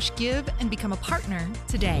ElijahStreams.com/give and become a partner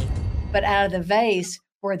today. But out of the vase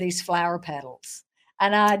were these flower petals.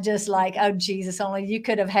 And I just like, oh, Jesus, only you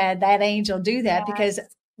could have had that angel do that, because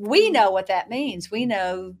we know what that means. We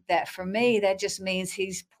know that for me, that just means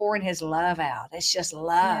he's pouring his love out. It's just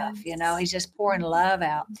love, he's just pouring love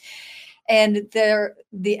out. And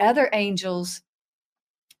the other angels,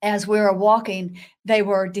 as we were walking, they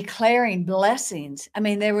were declaring blessings. I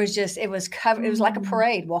mean, it was covered. It was like a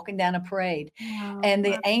parade, walking down a parade. Wow. And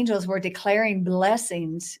the angels were declaring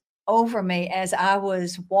blessings over me as I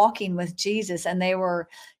was walking with Jesus. And they were,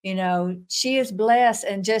 she is blessed,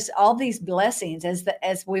 and just all these blessings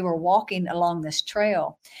as we were walking along this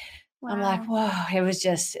trail. Wow. I'm like, whoa, it was,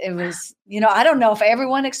 I don't know if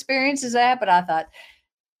everyone experiences that, but I thought,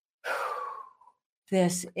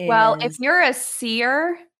 this is. Well, if you're a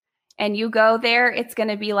seer and you go there, it's going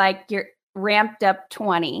to be like you're ramped up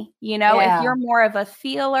 20, if you're more of a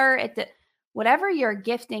feeler, whatever your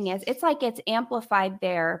gifting is, it's like it's amplified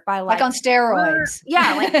there by like on steroids.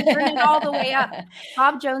 Like turn it all the way up.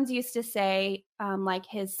 Bob Jones used to say, like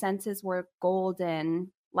his senses were golden,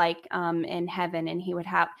 like in heaven, and he would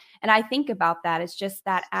have, and I think about that. It's just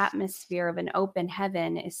that atmosphere of an open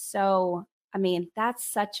heaven is so, that's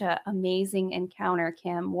such an amazing encounter,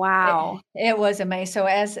 Kim. Wow. It was amazing. So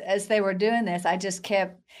as they were doing this, I just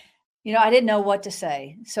kept, I didn't know what to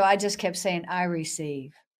say. So I just kept saying, I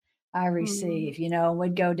receive. And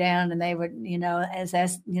we'd go down, and they would,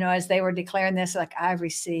 as they were declaring this, like, I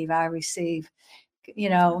receive. And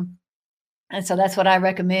so that's what I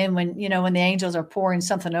recommend when the angels are pouring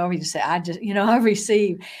something over you, to say, I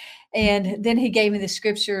receive. And then he gave me the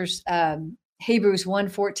scriptures, Hebrews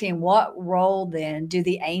 1:14. What role then do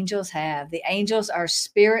the angels have? The angels are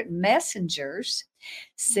spirit messengers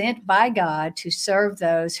sent by God to serve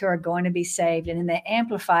those who are going to be saved. And in the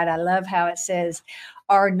Amplified, I love how it says,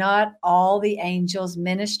 are not all the angels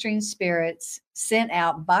ministering spirits sent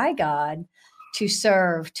out by God to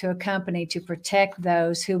serve, to accompany, to protect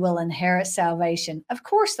those who will inherit salvation? Of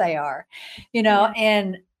course they are,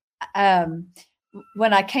 and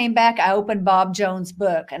when I came back, I opened Bob Jones'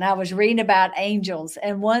 book, and I was reading about angels.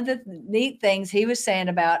 And one of the neat things he was saying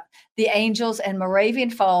about the angels and Moravian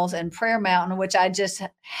Falls and Prayer Mountain, which I just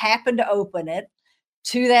happened to open it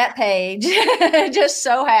to that page, it just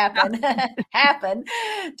so happened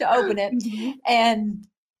to open it. And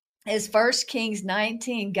is 1 Kings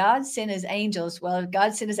 19, God sent his angels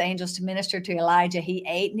to minister to Elijah. He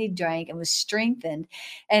ate and he drank and was strengthened.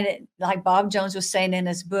 And like Bob Jones was saying in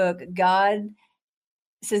his book, God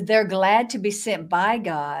says they're glad to be sent by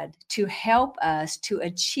God to help us to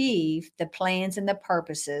achieve the plans and the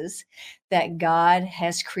purposes that God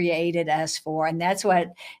has created us for. And that's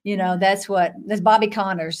what, that's Bobby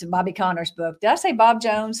Connor's book. Did I say Bob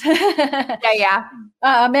Jones? Yeah.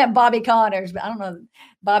 I meant Bobby Connor's, but I don't know.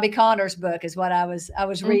 Bobby Connor's book is what I was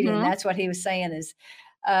reading. Mm-hmm. That's what he was saying is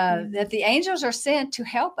that the angels are sent to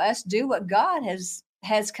help us do what God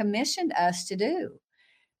has commissioned us to do,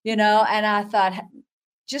 and I thought,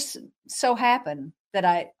 just so happened that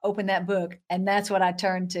I opened that book, and that's what I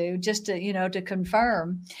turned to, just to, to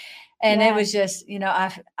confirm. And It was just,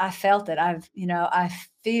 I felt it. I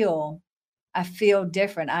feel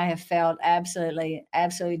different. I have felt absolutely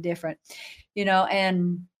different,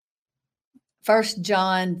 and 1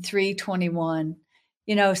 John 3:21,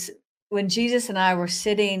 when Jesus and I were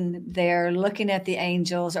sitting there looking at the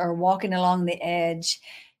angels or walking along the edge,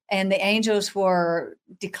 and the angels were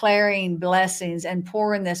declaring blessings and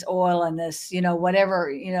pouring this oil and this,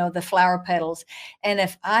 whatever, the flower petals. And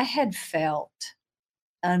if I had felt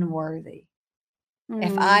unworthy,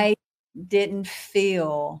 if I didn't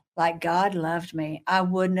feel like God loved me, I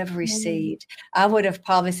wouldn't have received. I would have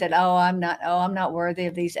probably said, I'm not worthy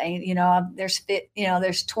of these angels.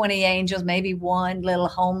 There's 20 angels, maybe one little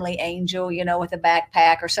homely angel, with a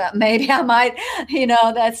backpack or something. Maybe I might,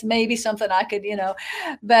 that's maybe something I could,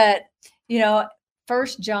 but, 1 1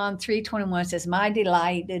 John 3:21 says, my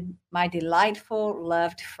delightful,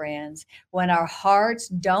 loved friends, when our hearts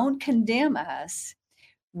don't condemn us,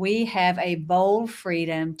 we have a bold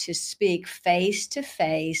freedom to speak face to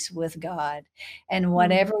face with God. And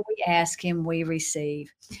whatever we ask him, we receive.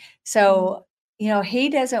 So, he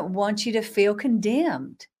doesn't want you to feel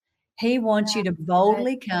condemned. He wants you to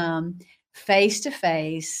boldly come face to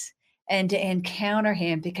face and to encounter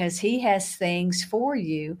him, because he has things for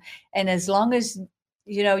you. And as long as,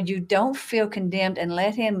 you don't feel condemned and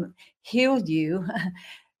let him heal you,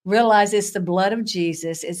 realize it's the blood of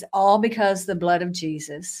Jesus. It's all because the blood of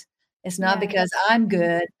Jesus. It's not because I'm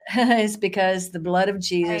good. It's because the blood of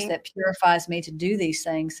Jesus that purifies me to do these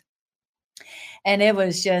things. And it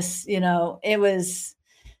was just, it was,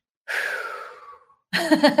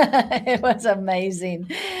 it was amazing.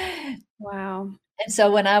 Wow. And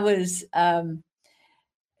so when I was,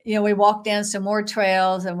 we walked down some more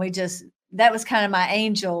trails, and that was kind of my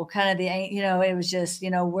angel, it was just,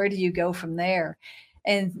 where do you go from there?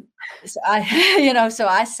 And so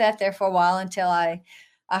I sat there for a while until I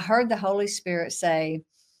heard the Holy Spirit say,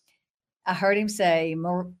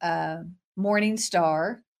 Morning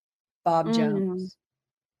Star, Bob Jones.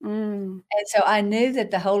 And so I knew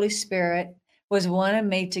that the Holy Spirit was wanting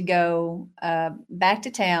me to go back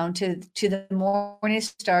to town to the Morning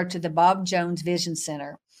Star, to the Bob Jones Vision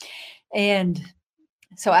Center. And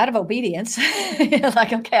so out of obedience,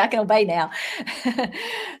 like, okay, I can obey now.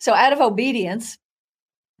 So out of obedience,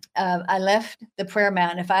 I left the prayer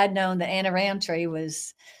mountain. If I had known that Anna Roundtree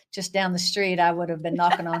was just down the street, I would have been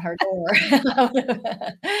knocking on her door.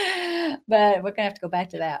 But we're going to have to go back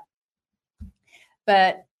to that.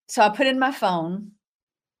 But so I put in my phone,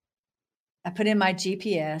 I put in my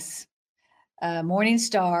GPS, Morning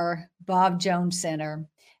Star, Bob Jones Center,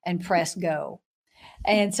 and press go.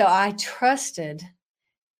 And so I trusted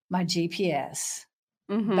my GPS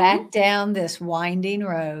back down this winding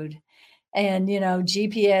road. And,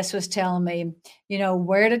 GPS was telling me,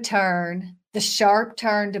 where to turn, the sharp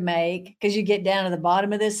turn to make, because you get down to the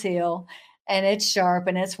bottom of this hill and it's sharp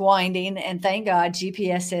and it's winding. And thank God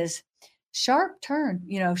GPS says, sharp turn,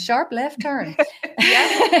 sharp left turn.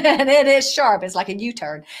 And it is sharp. It's like a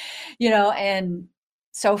U-turn, and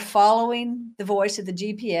so following the voice of the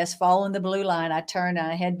GPS, following the blue line, I turned and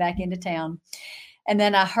I head back into town. And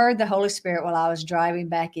then I heard the Holy Spirit while I was driving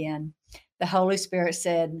back in. The Holy Spirit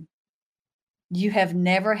said, you have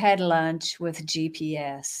never had lunch with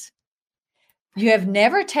GPS. You have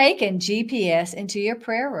never taken GPS into your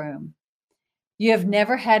prayer room. You have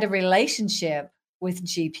never had a relationship with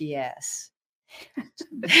GPS.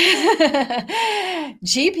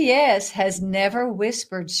 GPS has never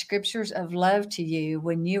whispered scriptures of love to you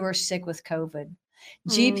when you were sick with COVID.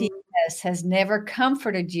 GPS has never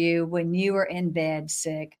comforted you when you were in bed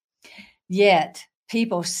sick. Yet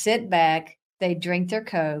people sit back, they drink their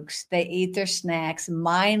Cokes, they eat their snacks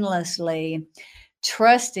mindlessly,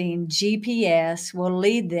 trusting GPS will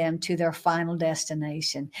lead them to their final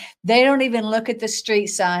destination. They don't even look at the street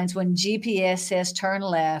signs when GPS says turn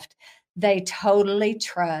left. They totally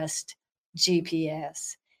trust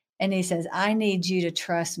GPS. And he says, I need you to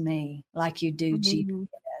trust me like you do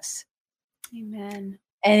GPS. Amen.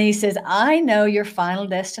 And he says, I know your final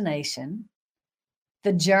destination.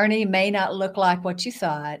 The journey may not look like what you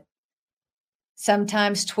thought.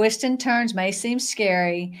 Sometimes twists and turns may seem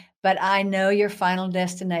scary, but I know your final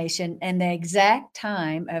destination and the exact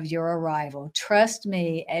time of your arrival. Trust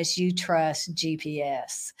me as you trust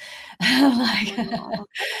GPS. I'm like,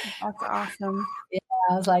 that's awesome. Yeah,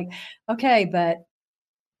 I was like, okay, but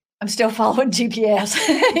I'm still following GPS.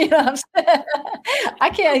 I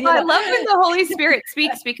can't. I love when the Holy Spirit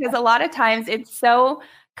speaks, because a lot of times it's so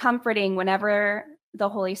comforting whenever the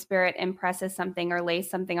Holy Spirit impresses something or lays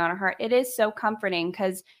something on our heart. It is so comforting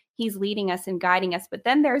because he's leading us and guiding us. But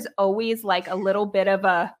then there's always like a little bit of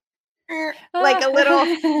like a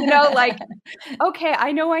little, like, okay,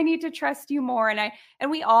 I know I need to trust you more. And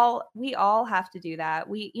we all have to do that.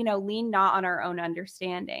 We, lean not on our own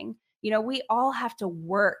understanding. We all have to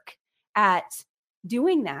work at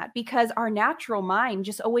doing that, because our natural mind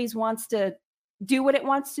just always wants to do what it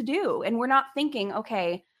wants to do. And we're not thinking,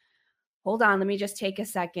 okay, hold on, let me just take a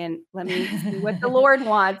second. Let me see what the Lord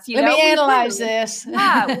wants. Let me analyze this.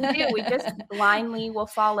 Yeah, we do. We just blindly will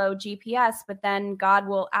follow GPS, but then God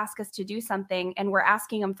will ask us to do something and we're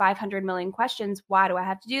asking him 500 million questions. Why do I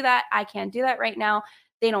have to do that? I can't do that right now.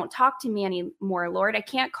 They don't talk to me anymore, Lord. I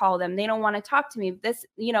can't call them. They don't want to talk to me. This,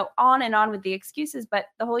 on and on with the excuses, but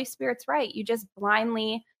the Holy Spirit's right. You just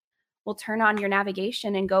blindly will turn on your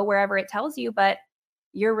navigation and go wherever it tells you. But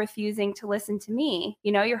you're refusing to listen to me.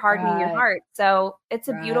 You're hardening your Right. heart. So it's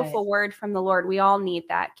a Right. beautiful word from the Lord. We all need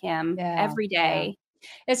that, Kim, Yeah. every day.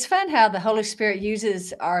 It's fun how the Holy Spirit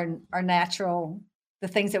uses our natural, the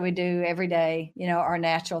things that we do every day, our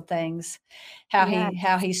natural things,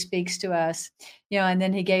 how he speaks to us, and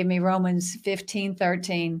then he gave me Romans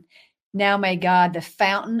 15:13. Now may God, the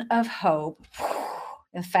fountain of hope,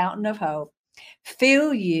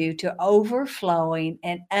 fill you to overflowing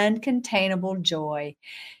and uncontainable joy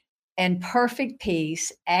and perfect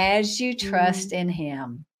peace as you trust in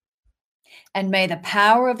him. And may the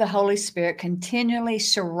power of the Holy Spirit continually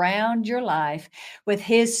surround your life with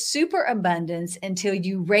his superabundance until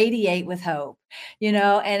you radiate with hope, and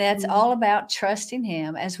it's all about trusting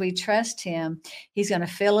him. As we trust him, he's going to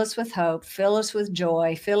fill us with hope, fill us with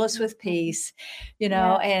joy, fill us with peace,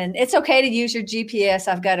 and it's okay to use your GPS.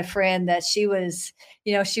 I've got a friend that she was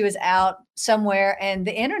out somewhere, and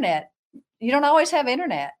the internet, you don't always have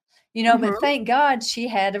internet. But thank God she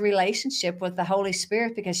had a relationship with the Holy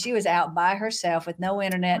Spirit, because she was out by herself with no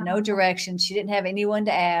internet, no direction. She didn't have anyone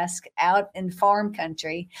to ask, out in farm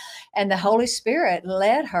country. And the Holy Spirit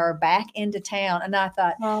led her back into town. And I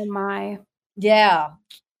thought, oh my, yeah,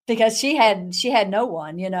 because she had no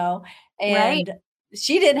one, and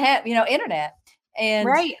she didn't have, internet. And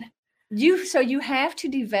so you have to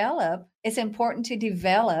develop. It's important to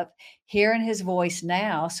develop hearing his voice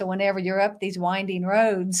now. So whenever you're up these winding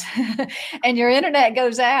roads and your internet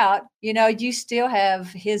goes out, you still have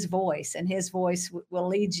his voice, and his voice will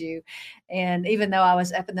lead you. And even though I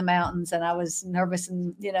was up in the mountains and I was nervous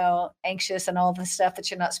and, anxious and all the stuff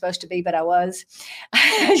that you're not supposed to be, but I was,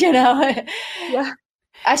 Yeah.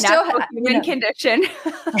 I still have human condition.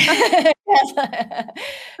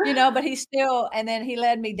 But he still, and then he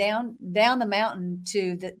led me down the mountain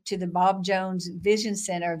to the Bob Jones Vision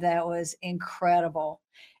Center. That was incredible.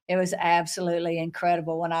 It was absolutely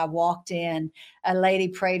incredible. When I walked in, a lady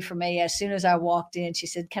prayed for me. As soon as I walked in, she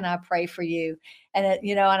said, "Can I pray for you?" And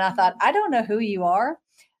and I thought, I don't know who you are,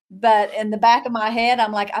 but in the back of my head,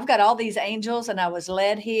 I'm like, I've got all these angels, and I was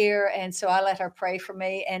led here. And so I let her pray for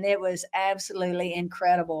me, and it was absolutely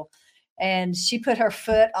incredible. And she put her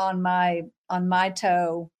foot on my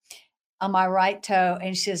toe, on my right toe,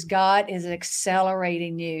 and she says, God is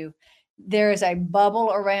accelerating you. There is a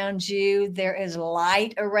bubble around you. There is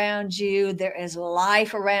light around you. There is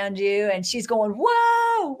life around you. And she's going,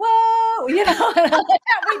 whoa, whoa,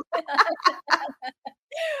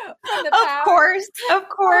 Of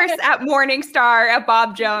course, at Morning Star, at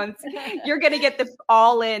Bob Jones, you're going to get the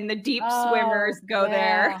deep swimmers go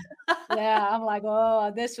there. Yeah. I'm like,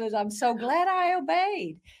 I'm so glad I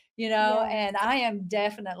obeyed, and I am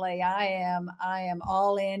definitely, I am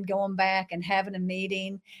all in, going back and having a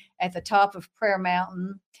meeting at the top of Prayer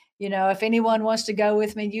Mountain. If anyone wants to go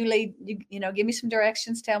with me, you lead, give me some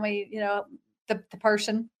directions, tell me, the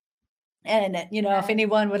person. And, if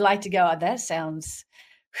anyone would like to go, that sounds,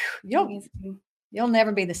 you'll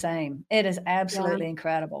never be the same. It is absolutely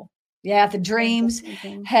incredible. Yeah. The dreams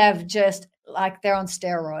have just like they're on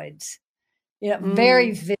steroids,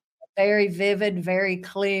 very vivid, very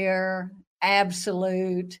clear,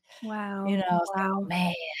 absolute. Wow. Wow.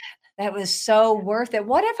 Man, that was so worth it.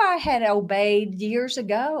 What if I had obeyed years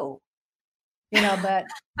ago? But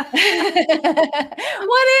what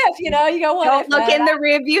if, you go, what don't if, look in the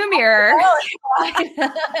rearview mirror.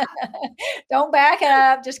 Don't back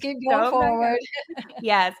up. Just keep going forward.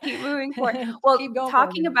 Yes, keep moving forward. Well,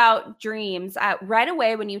 talking about dreams, right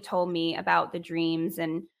away when you told me about the dreams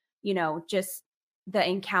and, just the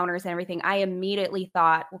encounters and everything, I immediately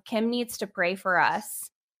thought, well, Kim needs to pray for us,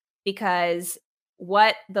 because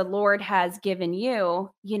what the Lord has given you,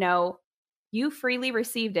 you freely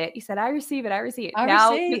received it. You said, I receive it.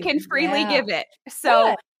 Now you can freely give it.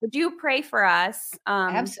 So would you pray for us?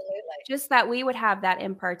 Absolutely. Just that we would have that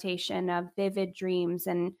impartation of vivid dreams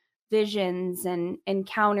and visions and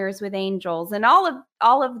encounters with angels and all of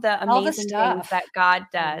the amazing things that God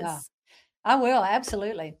does. Yeah. I will.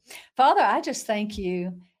 Absolutely. Father, I just thank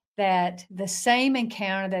you that the same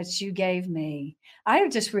encounter that you gave me, I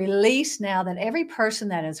just release now that every person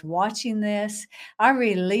that is watching this, I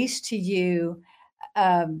release to you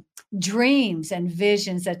dreams and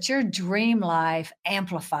visions, that your dream life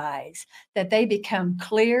amplifies, that they become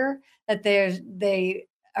clear, that they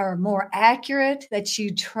are more accurate, that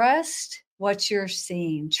you trust what you're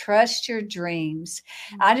seeing, trust your dreams.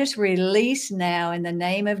 Mm-hmm. I just release now in the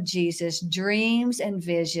name of Jesus, dreams and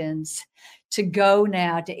visions to go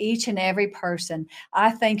now to each and every person.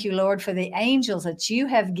 I thank you, Lord, for the angels that you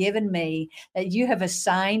have given me, that you have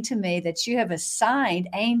assigned to me, that you have assigned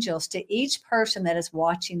angels to each person that is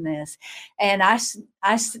watching this. And I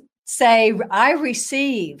Say, I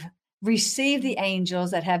receive the angels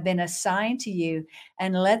that have been assigned to you,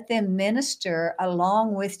 and let them minister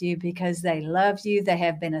along with you because they love you. They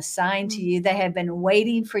have been assigned to you. They have been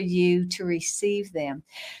waiting for you to receive them.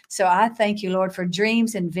 So I thank you, Lord, for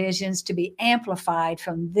dreams and visions to be amplified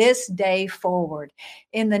from this day forward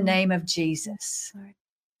in the name of Jesus.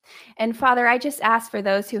 And Father, I just ask for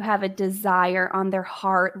those who have a desire on their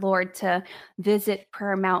heart, Lord, to visit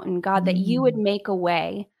Prayer Mountain, God, that you would make a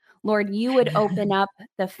way. Lord, you would open up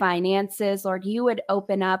the finances. Lord, you would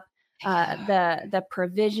open up the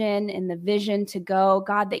provision and the vision to go.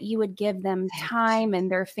 God, that you would give them time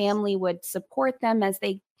and their family would support them as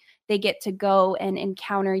they get to go and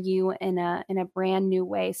encounter you in a brand new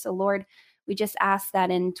way. So Lord, we just ask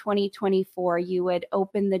that in 2024, you would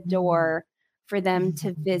open the door for them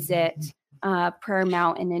to visit Prayer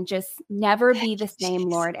Mountain and just never be the same,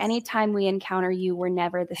 Lord. Anytime we encounter you, we're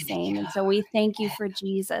never the same. And so we thank you for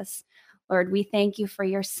Jesus. Lord, we thank you for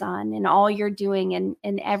your son and all you're doing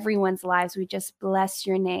in everyone's lives. We just bless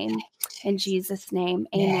your name in Jesus' name.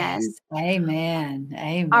 Amen. Yes. Amen.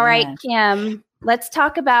 Amen. All right, Kim, let's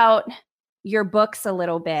talk about your books a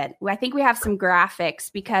little bit. I think we have some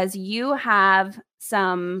graphics because you have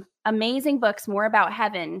some amazing books, more about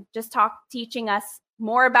heaven. Just teaching us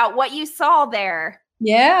more about what you saw there.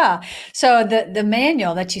 Yeah. So the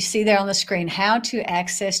manual that you see there on the screen, How to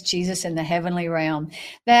Access Jesus in the Heavenly Realm,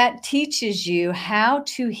 that teaches you how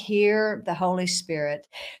to hear the Holy Spirit.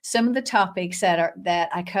 Some of the topics that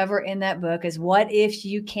I cover in that book is, what if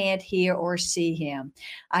you can't hear or see him?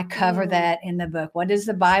 I cover that in the book. What does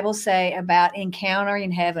the Bible say about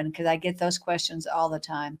encountering heaven? Because I get those questions all the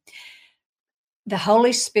time. The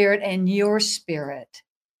Holy Spirit and your spirit.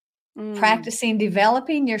 Practicing,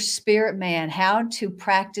 developing your spirit man, how to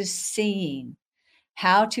practice seeing,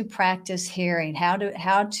 how to practice hearing, how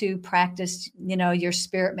to practice, your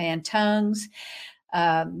spirit man, tongues,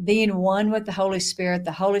 being one with the Holy Spirit.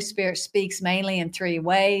 The Holy Spirit speaks mainly in 3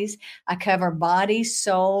 ways. I cover body,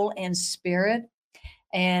 soul, and spirit.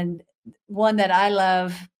 And one that I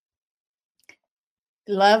love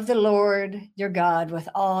the Lord your God with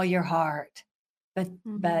all your heart.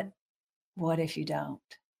 But what if you don't?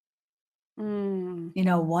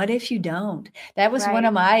 What if you don't? That was one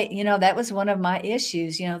of my,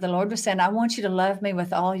 issues. The Lord was saying, I want you to love me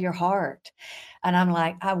with all your heart. And I'm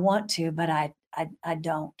like, I want to, but I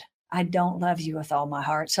don't. I don't love you with all my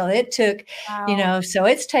heart. So it took, so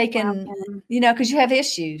it's taken, because you have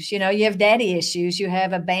issues, you have daddy issues, you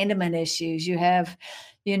have abandonment issues, you have,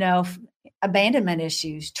 abandonment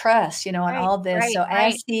issues, trust, and all this.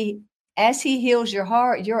 As he heals your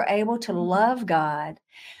heart, you're able to love God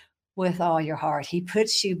with all your heart. He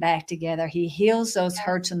puts you back together. He heals those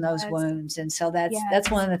hurts and those wounds. And so that's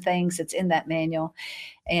one of the things that's in that manual.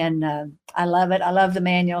 And I love it. I love the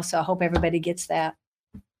manual. So I hope everybody gets that.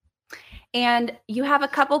 And you have a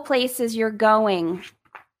couple places you're going,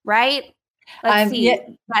 right? Let's see.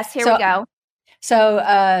 Yes, here we go. So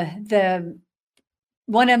the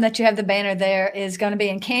one of them that you have the banner there is going to be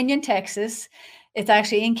in Canyon, Texas. It's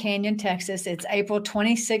actually in Canyon, Texas. It's April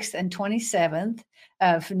 26th and 27th.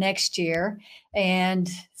 Of next year. And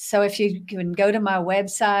so if you can go to my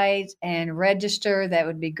website and register, that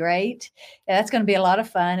would be great. That's going to be a lot of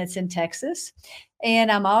fun. It's in Texas.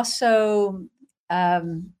 And I'm also,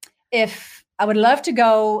 if I would love to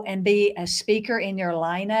go and be a speaker in your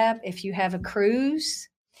lineup, if you have a cruise,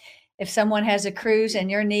 if someone has a cruise and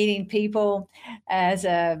you're needing people as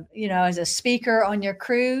a speaker on your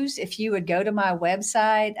cruise, if you would go to my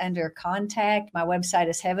website under contact, my website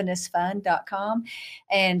is heavenisfun.com,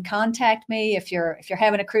 and contact me if you're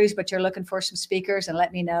having a cruise, but you're looking for some speakers, and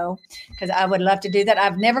let me know, because I would love to do that.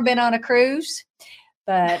 I've never been on a cruise,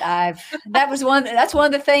 but that's one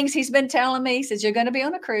of the things he's been telling me. He says, you're going to be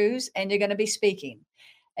on a cruise and you're going to be speaking.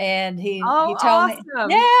 And he told me,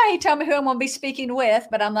 he told me who I'm going to be speaking with,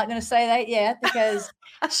 but I'm not going to say that yet because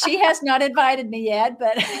she has not invited me yet.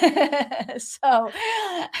 But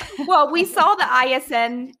well, we saw the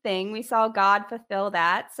ISN thing. We saw God fulfill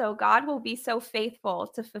that. So God will be so faithful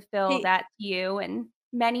to fulfill that to you, and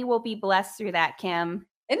many will be blessed through that, Kim.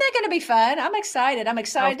 Isn't that going to be fun? I'm excited. I'm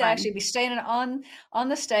excited to actually be standing on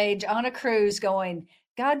the stage on a cruise going,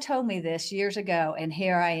 God told me this years ago, and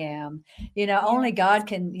here I am. Only God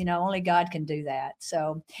can do that.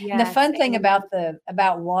 So and the fun thing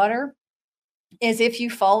about water is if you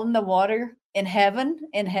fall in the water in heaven,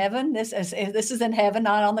 this is in heaven,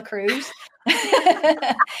 not on the cruise.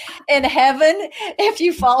 In heaven, if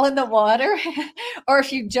you fall in the water or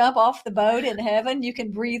if you jump off the boat in heaven, you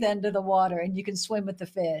can breathe under the water and you can swim with the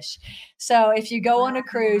fish. So if you go on a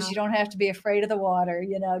cruise, you don't have to be afraid of the water.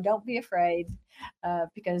 Don't be afraid.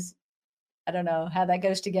 Because I don't know how that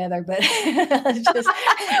goes together, but just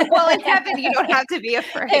well, in heaven, you don't have to be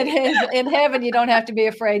afraid. In heaven, you don't have to be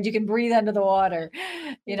afraid. You can breathe under the water,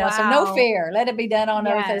 so no fear. Let it be done on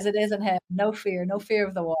earth as it is in heaven. No fear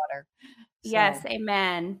of the water. So. Yes.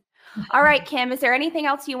 Amen. All right, Kim, is there anything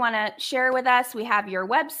else you want to share with us? We have your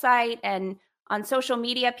website, and on social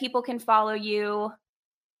media, people can follow you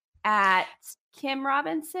at Kim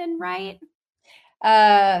Robinson, right?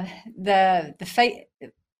 Well,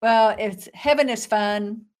 it's Heaven is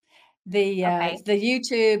Fun. The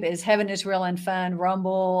YouTube is Heaven is Real and Fun.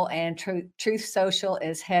 Rumble and Truth Social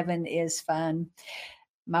is Heaven is Fun.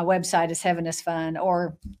 My website is Heaven is Fun,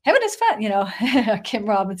 or Heaven is Fun, Kim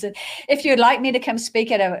Robinson. If you'd like me to come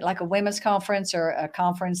speak at a women's conference or a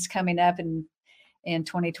conference coming up in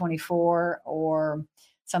 2024 or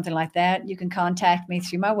something like that, you can contact me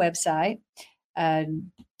through my website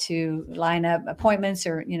to line up appointments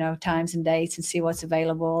or, times and dates and see what's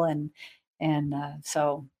available. And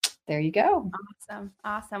so there you go.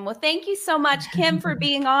 Awesome. Well, thank you so much, Kim, for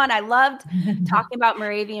being on. I loved talking about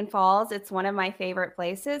Moravian Falls. It's one of my favorite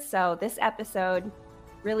places. So this episode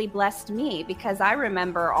really blessed me because I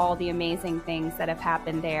remember all the amazing things that have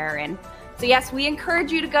happened there. And so, yes, we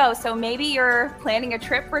encourage you to go. So maybe you're planning a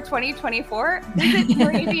trip for 2024, visit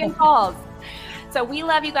Moravian Falls. So we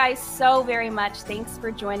love you guys so very much. Thanks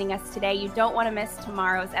for joining us today. You don't want to miss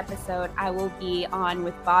tomorrow's episode. I will be on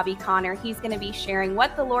with Bobby Connor. He's going to be sharing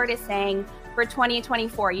what the Lord is saying for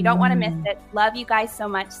 2024. You don't want to miss it. Love you guys so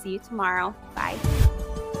much. See you tomorrow. Bye.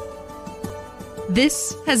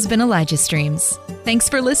 This has been Elijah Streams. Thanks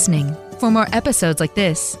for listening. For more episodes like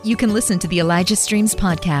this, you can listen to the Elijah Streams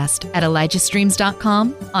podcast at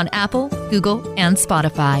ElijahStreams.com on Apple, Google, and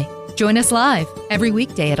Spotify. Join us live every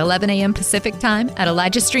weekday at 11 a.m. Pacific Time at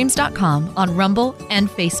ElijahStreams.com on Rumble and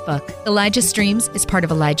Facebook. Elijah Streams is part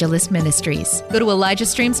of Elijah List Ministries. Go to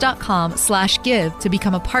ElijahStreams.com/give to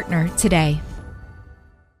become a partner today.